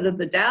benefit of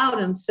the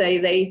doubt and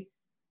say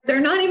they're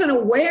not even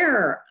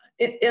aware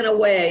in a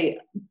way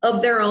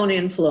of their own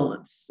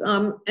influence,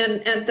 and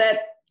that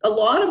a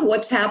lot of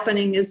what's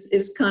happening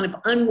is kind of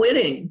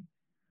unwitting.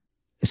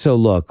 So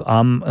look,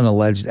 I'm an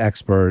alleged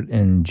expert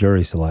in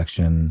jury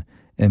selection,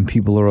 And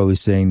people are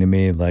always saying to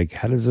me, like,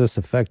 how does this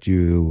affect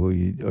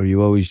you? Are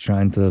you always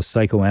trying to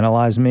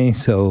psychoanalyze me?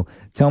 So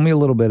tell me a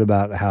little bit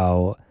about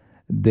how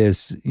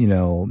this,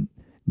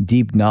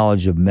 deep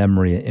knowledge of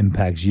memory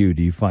impacts you.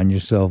 Do you find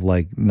yourself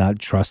like not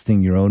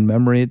trusting your own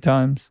memory at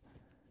times?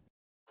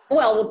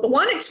 Well, the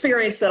one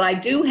experience that I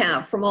do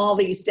have from all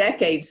these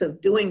decades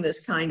of doing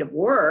this kind of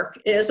work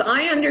is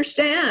I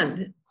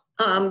understand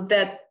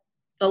that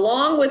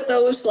along with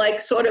those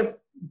like sort of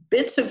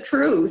bits of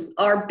truth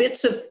are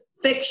bits of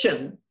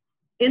fiction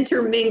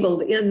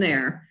intermingled in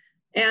there.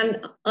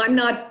 And I'm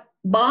not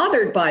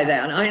bothered by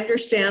that. I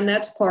understand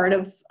that's part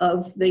of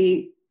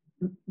the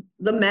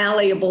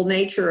malleable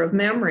nature of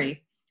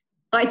memory.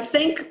 I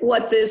think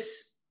what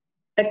this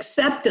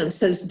acceptance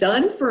has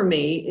done for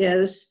me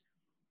is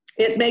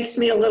it makes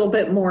me a little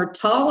bit more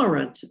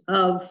tolerant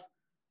of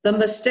the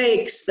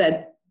mistakes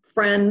that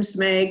friends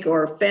make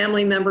or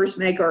family members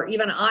make, or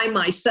even I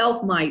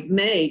myself might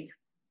make.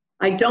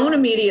 I don't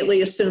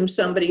immediately assume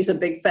somebody's a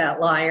big fat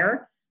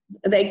liar.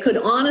 They could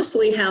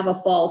honestly have a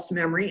false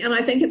memory. And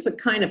I think it's a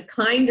kind of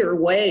kinder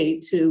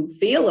way to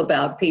feel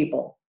about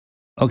people.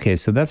 Okay,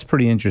 so that's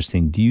pretty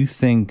interesting. Do you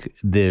think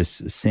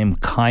this same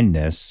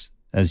kindness,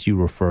 as you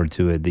refer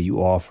to it, that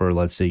you offer,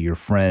 let's say, your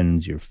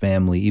friends, your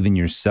family, even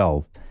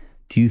yourself,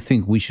 do you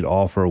think we should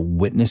offer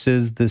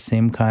witnesses the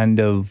same kind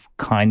of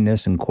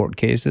kindness in court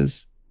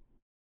cases?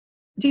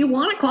 Do you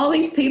want to call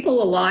these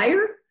people a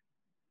liar?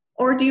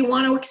 Or do you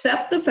want to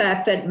accept the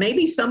fact that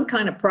maybe some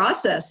kind of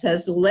process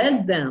has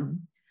led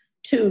them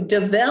to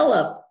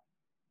develop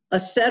a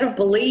set of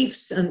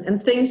beliefs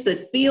and things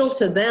that feel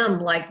to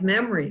them like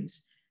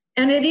memories?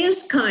 And it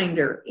is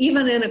kinder,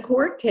 even in a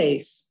court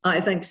case,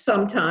 I think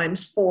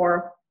sometimes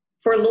for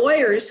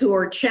lawyers who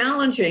are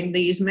challenging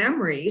these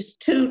memories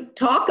to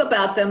talk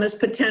about them as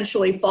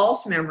potentially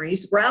false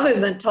memories rather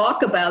than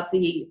talk about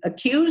the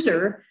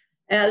accuser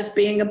as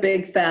being a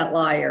big fat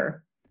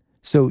liar.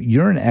 So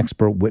you're an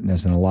expert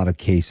witness in a lot of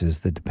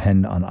cases that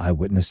depend on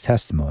eyewitness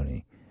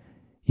testimony.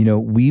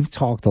 We've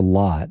talked a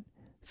lot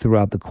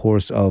throughout the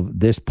course of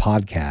this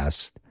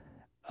podcast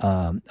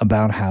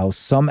about how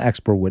some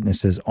expert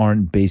witnesses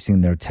aren't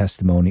basing their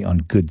testimony on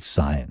good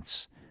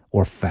science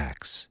or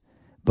facts.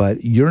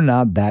 But you're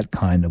not that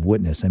kind of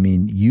witness. I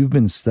mean, you've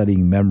been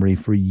studying memory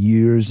for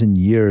years and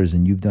years,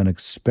 and you've done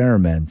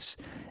experiments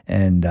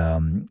and,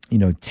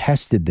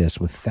 tested this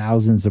with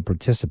thousands of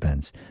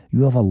participants.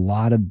 You have a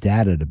lot of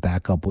data to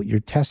back up what you're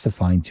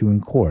testifying to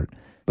in court.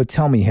 But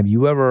tell me, have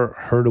you ever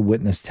heard a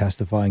witness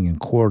testifying in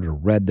court or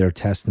read their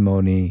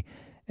testimony,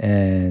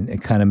 and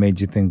it kind of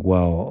made you think,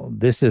 well,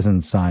 this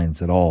isn't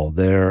science at all.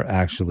 They're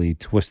actually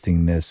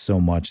twisting this so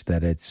much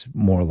that it's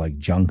more like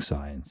junk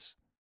science?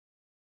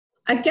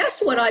 I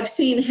guess what I've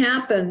seen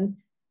happen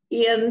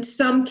in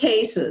some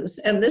cases,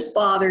 and this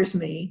bothers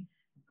me,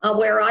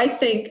 where I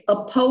think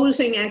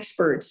opposing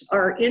experts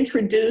are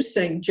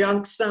introducing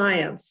junk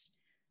science,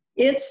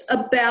 it's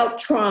about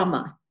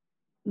trauma.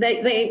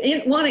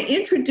 They want to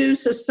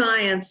introduce a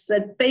science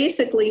that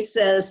basically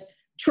says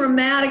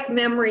traumatic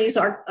memories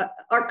are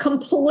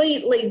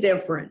completely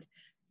different.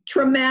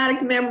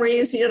 Traumatic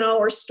memories,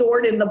 are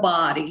stored in the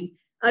body.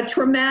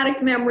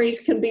 Traumatic memories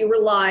can be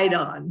relied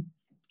on.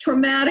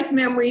 Traumatic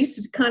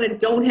memories kind of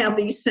don't have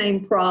these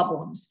same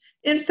problems.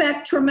 In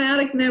fact,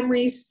 traumatic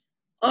memories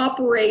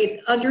operate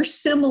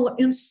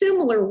in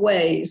similar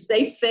ways.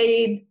 They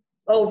fade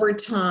over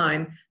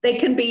time. They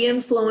can be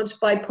influenced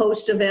by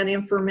post-event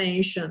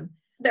information.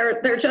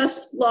 There are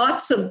just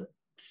lots of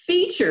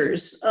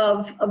features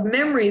of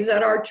memory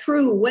that are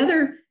true,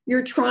 whether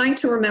you're trying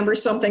to remember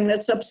something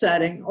that's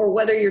upsetting or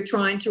whether you're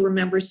trying to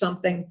remember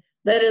something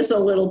that is a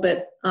little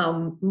bit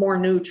more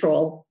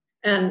neutral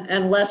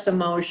and less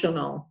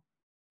emotional.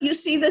 You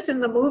see this in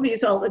the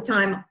movies all the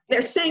time.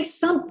 They're saying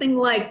something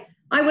like,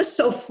 I was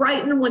so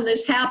frightened when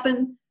this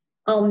happened,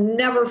 I'll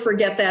never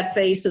forget that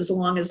face as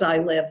long as I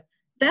live.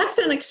 That's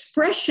an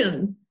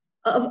expression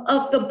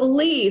of the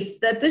belief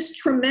that this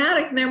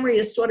traumatic memory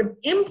is sort of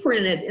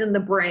imprinted in the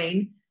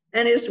brain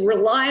and is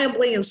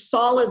reliably and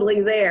solidly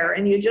there,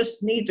 and you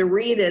just need to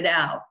read it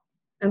out.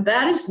 And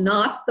that is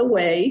not the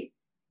way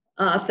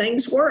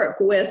things work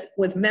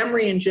with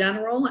memory in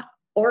general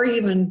or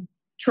even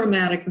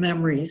traumatic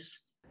memories.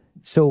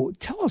 So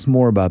tell us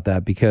more about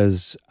that,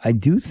 because I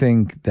do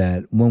think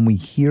that when we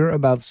hear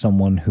about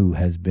someone who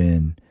has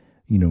been,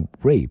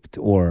 raped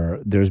or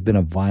there's been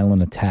a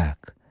violent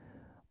attack,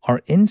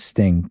 our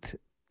instinct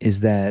is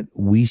that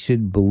we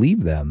should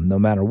believe them no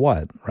matter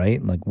what,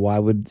 right? Like, why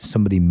would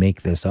somebody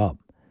make this up?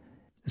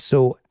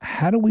 So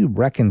how do we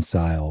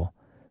reconcile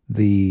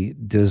the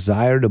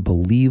desire to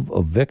believe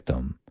a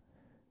victim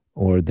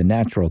or the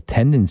natural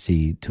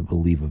tendency to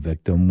believe a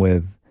victim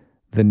with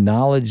the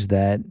knowledge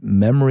that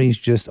memories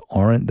just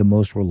aren't the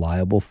most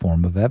reliable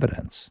form of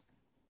evidence?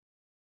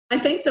 I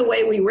think the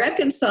way we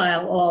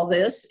reconcile all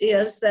this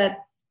is that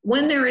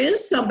when there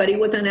is somebody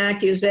with an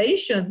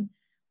accusation,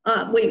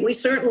 we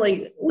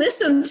certainly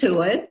listen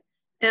to it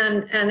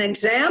and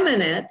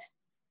examine it,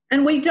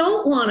 and we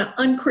don't want to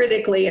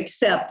uncritically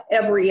accept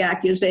every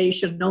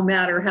accusation, no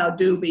matter how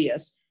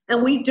dubious.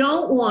 And we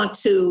don't want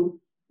to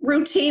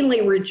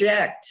routinely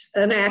reject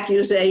an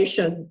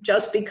accusation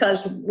just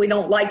because we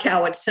don't like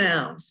how it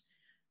sounds.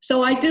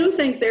 So I do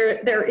think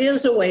there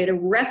is a way to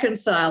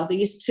reconcile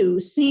these two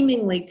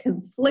seemingly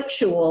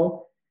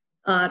conflictual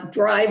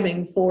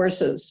driving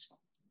forces.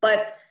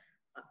 But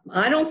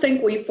I don't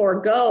think we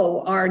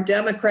forego our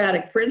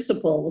democratic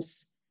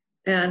principles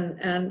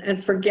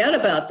and forget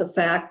about the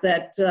fact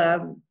that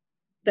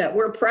that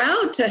we're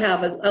proud to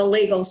have a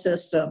legal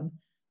system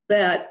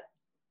that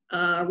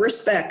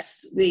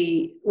respects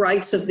the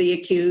rights of the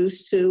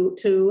accused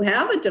to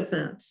have a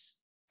defense.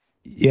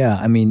 Yeah,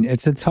 I mean,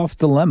 it's a tough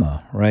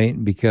dilemma,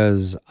 right?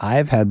 Because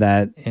I've had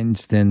that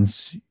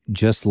instance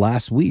just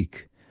last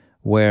week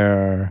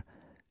where,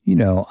 you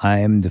know, I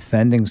am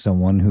defending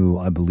someone who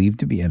I believe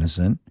to be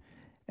innocent.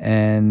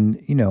 And,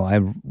 you know,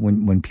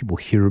 when people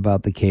hear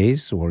about the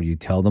case or you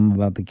tell them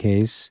about the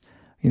case,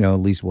 you know,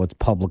 at least what's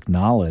public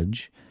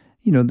knowledge,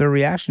 you know, their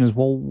reaction is,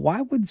 well,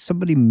 why would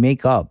somebody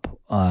make up,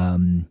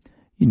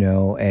 you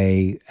know,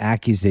 a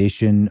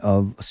accusation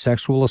of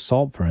sexual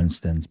assault, for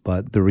instance?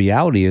 But the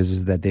reality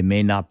is that they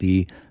may not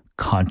be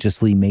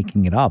consciously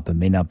making it up. It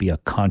may not be a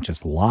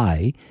conscious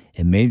lie.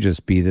 It may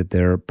just be that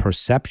their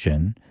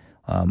perception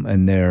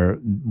and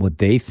what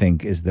they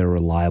think is their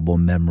reliable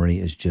memory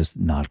is just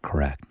not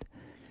correct.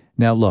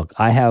 Now, look,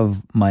 I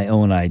have my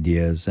own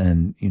ideas,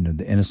 and, you know,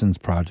 the Innocence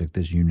Project,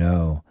 as you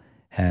know,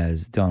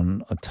 has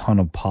done a ton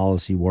of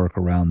policy work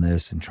around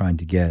this and trying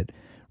to get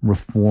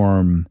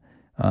reform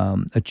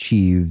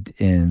achieved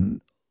in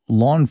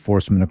law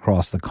enforcement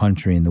across the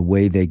country and the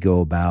way they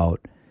go about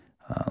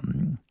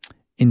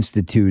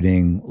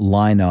instituting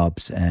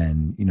lineups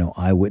and, you know,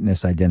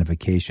 eyewitness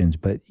identifications.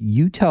 But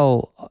you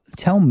tell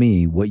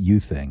me what you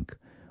think.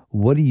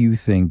 What do you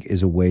think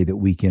is a way that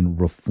we can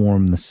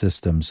reform the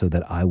system so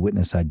that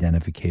eyewitness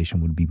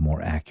identification would be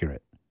more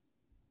accurate?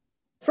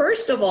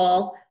 First of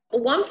all,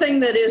 one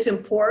thing that is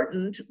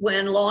important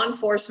when law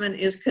enforcement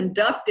is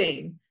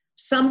conducting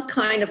some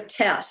kind of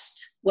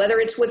test, whether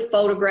it's with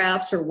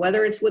photographs or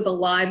whether it's with a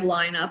live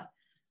lineup,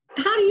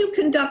 how do you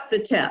conduct the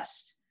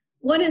test?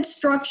 What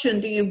instruction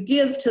do you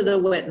give to the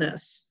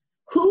witness?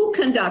 Who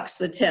conducts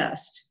the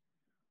test?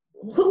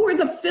 Who are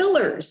the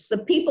fillers, the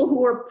people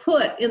who are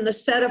put in the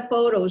set of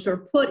photos or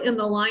put in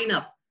the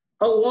lineup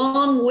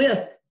along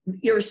with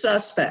your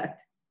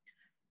suspect?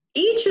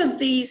 Each of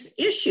these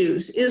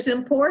issues is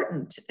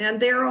important, and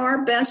there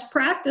are best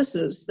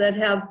practices that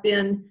have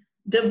been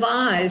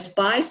devised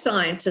by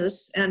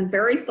scientists and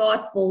very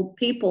thoughtful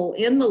people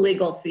in the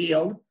legal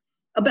field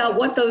about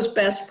what those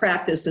best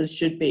practices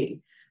should be.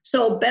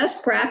 So,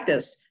 best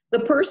practice,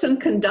 the person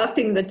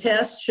conducting the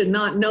test should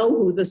not know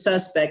who the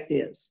suspect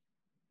is.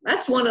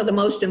 That's one of the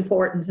most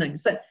important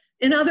things.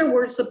 In other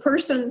words, the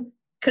person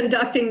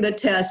conducting the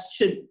test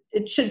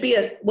should be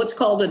what's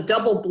called a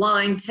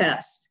double-blind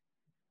test.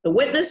 The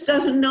witness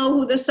doesn't know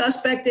who the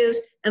suspect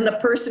is, and the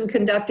person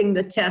conducting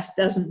the test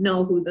doesn't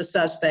know who the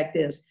suspect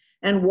is.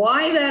 And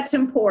why that's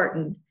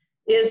important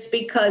is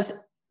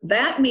because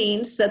that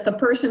means that the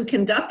person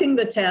conducting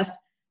the test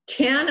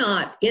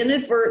cannot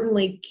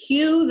inadvertently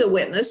cue the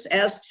witness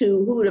as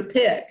to who to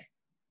pick.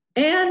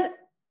 And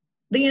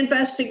the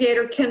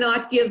investigator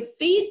cannot give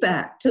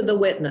feedback to the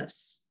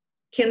witness,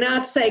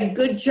 cannot say,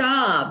 good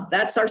job,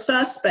 that's our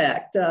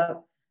suspect,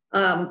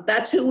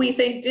 that's who we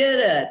think did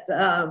it.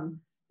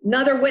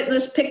 Another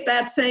witness picked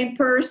that same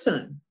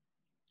person.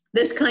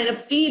 This kind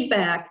of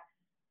feedback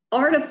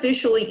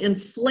artificially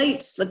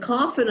inflates the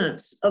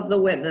confidence of the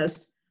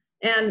witness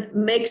and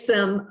makes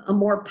them a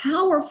more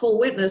powerful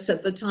witness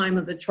at the time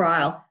of the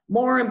trial,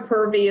 more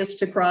impervious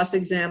to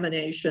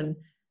cross-examination.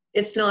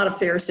 It's not a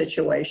fair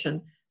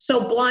situation.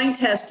 So blind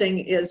testing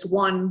is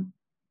one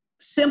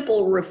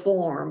simple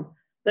reform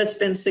that's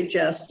been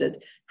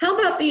suggested. How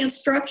about the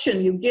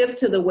instruction you give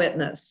to the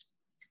witness?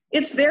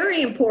 It's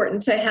very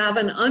important to have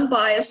an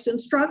unbiased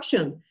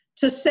instruction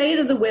to say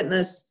to the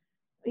witness,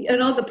 you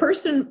know, the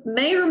person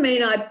may or may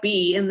not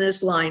be in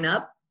this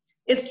lineup.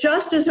 It's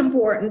just as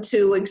important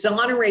to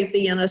exonerate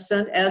the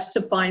innocent as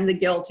to find the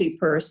guilty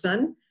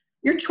person.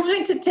 You're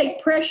trying to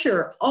take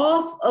pressure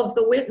off of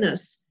the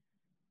witness.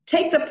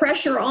 Take the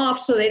pressure off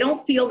so they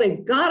don't feel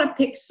they've got to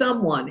pick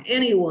someone,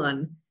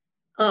 anyone,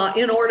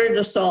 in order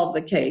to solve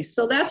the case.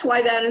 So that's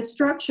why that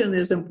instruction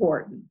is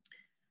important.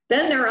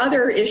 Then there are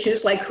other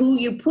issues like who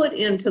you put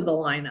into the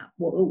lineup.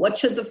 What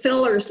should the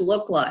fillers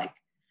look like?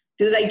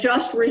 Do they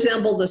just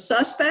resemble the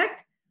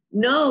suspect?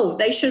 No,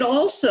 they should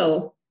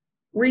also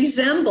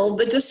resemble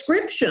the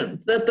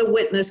description that the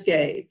witness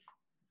gave.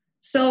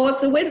 So if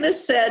the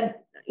witness said,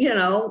 you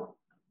know,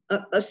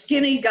 a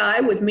skinny guy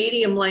with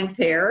medium length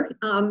hair,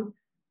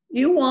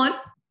 you want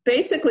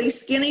basically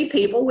skinny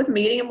people with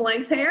medium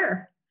length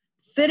hair,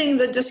 fitting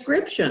the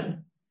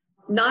description,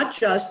 not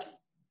just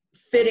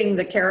fitting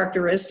the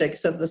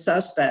characteristics of the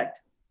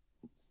suspect.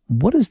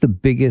 What is the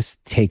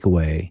biggest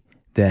takeaway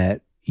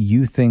that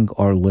you think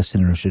our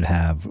listeners should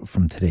have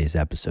from today's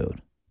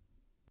episode?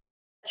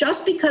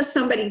 Just because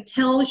somebody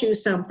tells you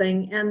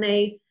something and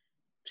they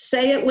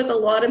say it with a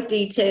lot of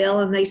detail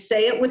and they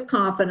say it with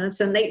confidence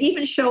and they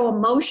even show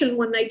emotion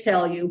when they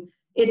tell you,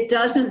 it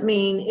doesn't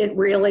mean it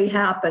really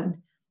happened.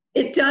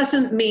 It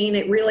doesn't mean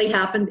it really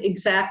happened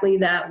exactly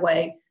that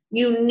way.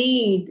 You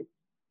need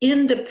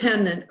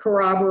independent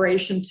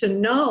corroboration to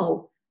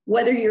know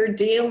whether you're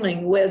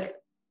dealing with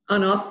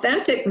an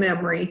authentic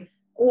memory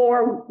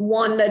or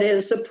one that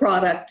is a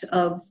product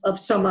of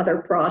some other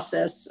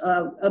process,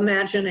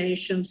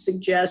 imagination,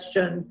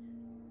 suggestion,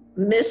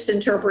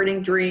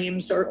 misinterpreting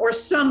dreams, or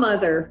some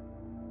other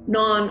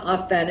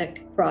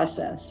non-authentic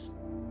process.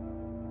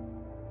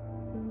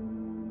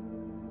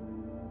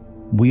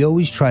 We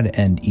always try to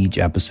end each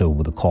episode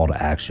with a call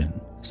to action.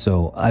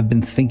 So I've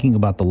been thinking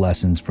about the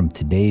lessons from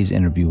today's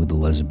interview with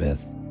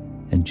Elizabeth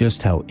and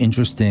just how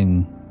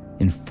interesting,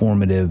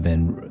 informative,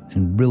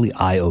 and really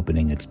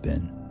eye-opening it's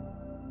been.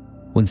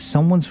 When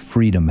someone's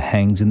freedom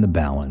hangs in the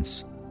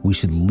balance, we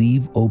should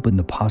leave open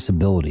the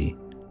possibility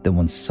that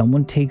when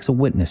someone takes a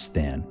witness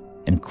stand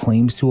and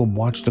claims to have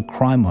watched a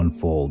crime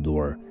unfold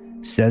or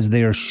says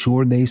they are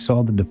sure they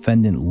saw the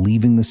defendant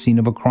leaving the scene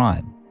of a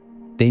crime,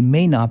 they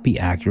may not be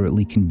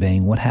accurately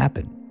conveying what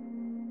happened.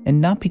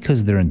 And not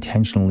because they're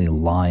intentionally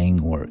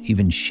lying or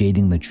even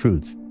shading the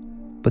truth,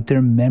 but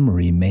their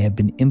memory may have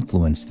been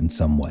influenced in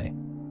some way.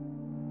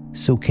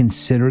 So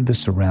consider the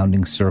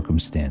surrounding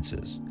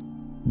circumstances,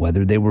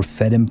 whether they were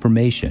fed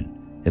information,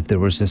 if there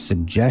was a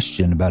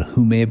suggestion about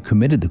who may have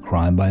committed the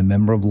crime by a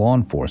member of law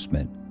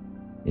enforcement,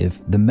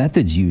 if the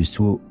methods used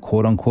to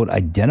quote-unquote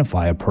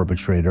identify a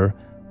perpetrator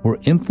were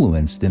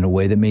influenced in a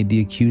way that made the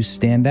accused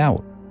stand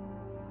out.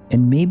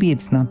 And maybe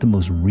it's not the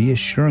most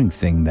reassuring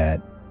thing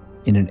that,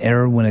 in an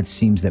era when it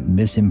seems that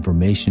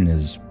misinformation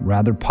is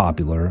rather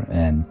popular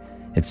and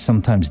it's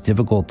sometimes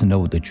difficult to know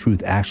what the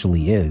truth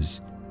actually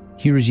is,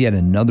 here's yet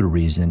another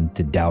reason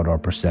to doubt our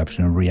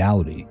perception of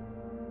reality.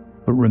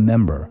 But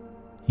remember,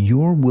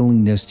 your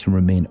willingness to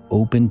remain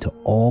open to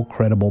all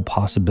credible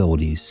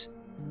possibilities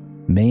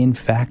may in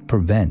fact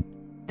prevent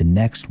the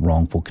next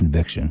wrongful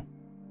conviction.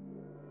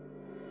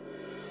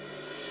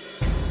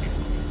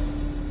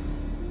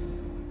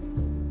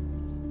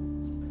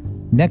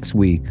 Next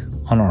week,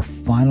 on our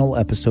final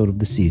episode of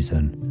the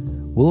season,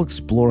 we'll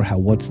explore how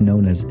what's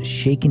known as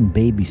shaken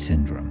baby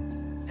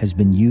syndrome has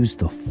been used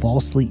to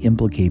falsely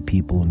implicate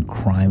people in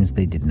crimes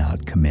they did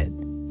not commit.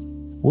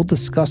 We'll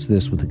discuss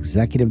this with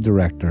Executive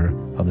Director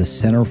of the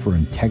Center for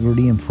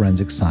Integrity and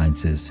Forensic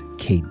Sciences,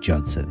 Kate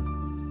Judson.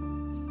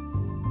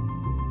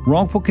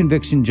 Wrongful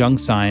Conviction Junk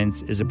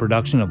Science is a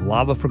production of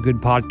Lava for Good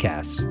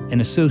Podcasts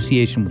in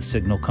association with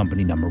Signal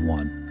Company No.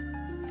 1.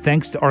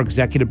 Thanks to our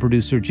executive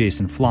producer,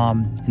 Jason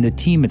Flom, and the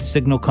team at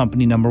Signal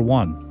Company No.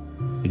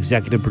 1,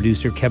 executive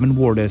producer Kevin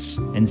Wardis,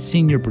 and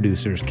senior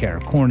producers Kara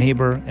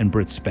Kornhaber and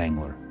Britt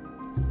Spangler.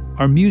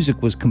 Our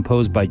music was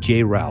composed by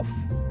Jay Ralph.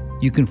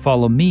 You can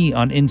follow me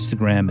on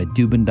Instagram at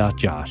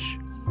Dubin.Josh.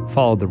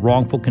 Follow the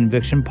Wrongful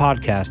Conviction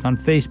Podcast on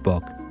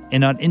Facebook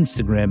and on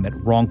Instagram at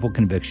Wrongful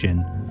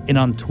Conviction and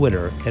on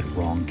Twitter at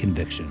Wrong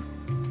Conviction.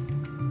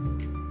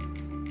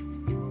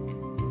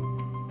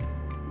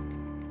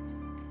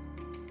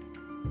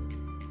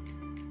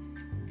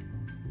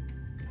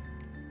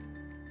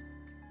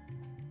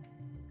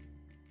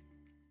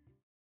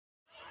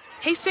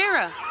 Hey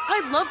Sarah,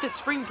 I love that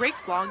spring break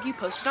vlog you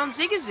posted on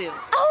Zigazoo.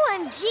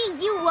 OMG,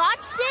 you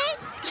watched it?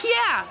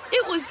 Yeah,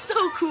 it was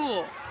so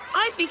cool.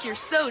 I think you're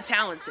so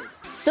talented.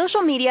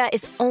 Social media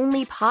is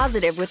only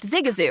positive with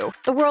Zigazoo,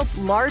 the world's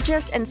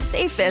largest and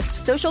safest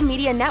social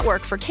media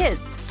network for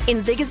kids. In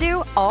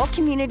Zigazoo, all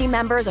community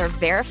members are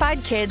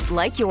verified kids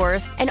like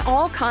yours, and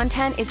all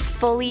content is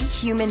fully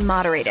human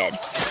moderated.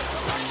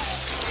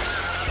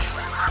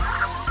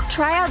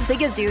 Try out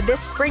Zigazoo this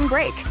spring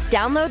break.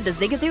 Download the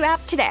Zigazoo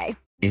app today.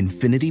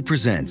 Infiniti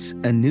presents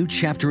a new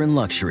chapter in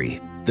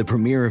luxury, the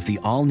premiere of the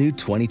all-new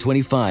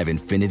 2025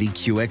 Infiniti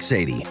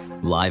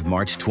QX80, live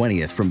March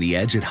 20th from the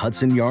Edge at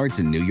Hudson Yards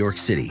in New York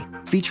City,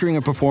 featuring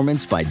a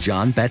performance by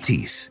John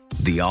Batiste.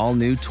 The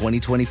all-new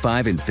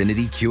 2025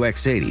 Infiniti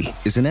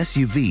QX80 is an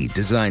SUV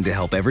designed to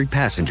help every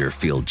passenger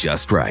feel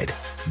just right.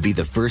 Be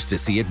the first to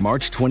see it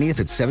March 20th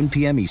at 7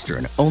 p.m.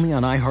 Eastern, only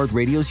on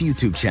iHeartRadio's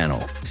YouTube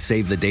channel.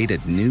 Save the date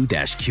at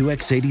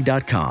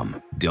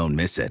new-QX80.com. Don't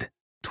miss it.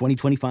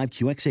 2025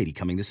 QX80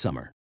 coming this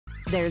summer.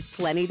 There's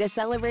plenty to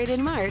celebrate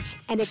in March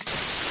and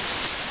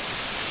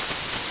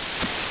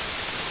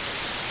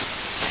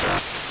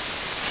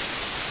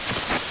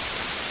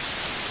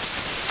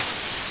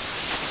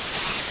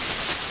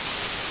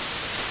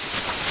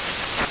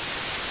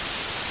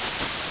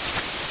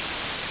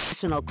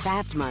National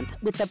Craft Month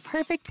with the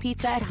perfect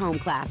pizza at home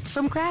class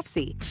from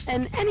Craftsy.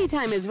 And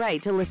anytime is right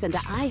to listen to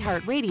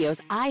iHeartRadio's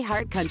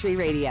iHeart Country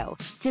Radio.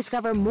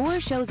 Discover more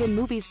shows and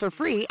movies for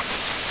free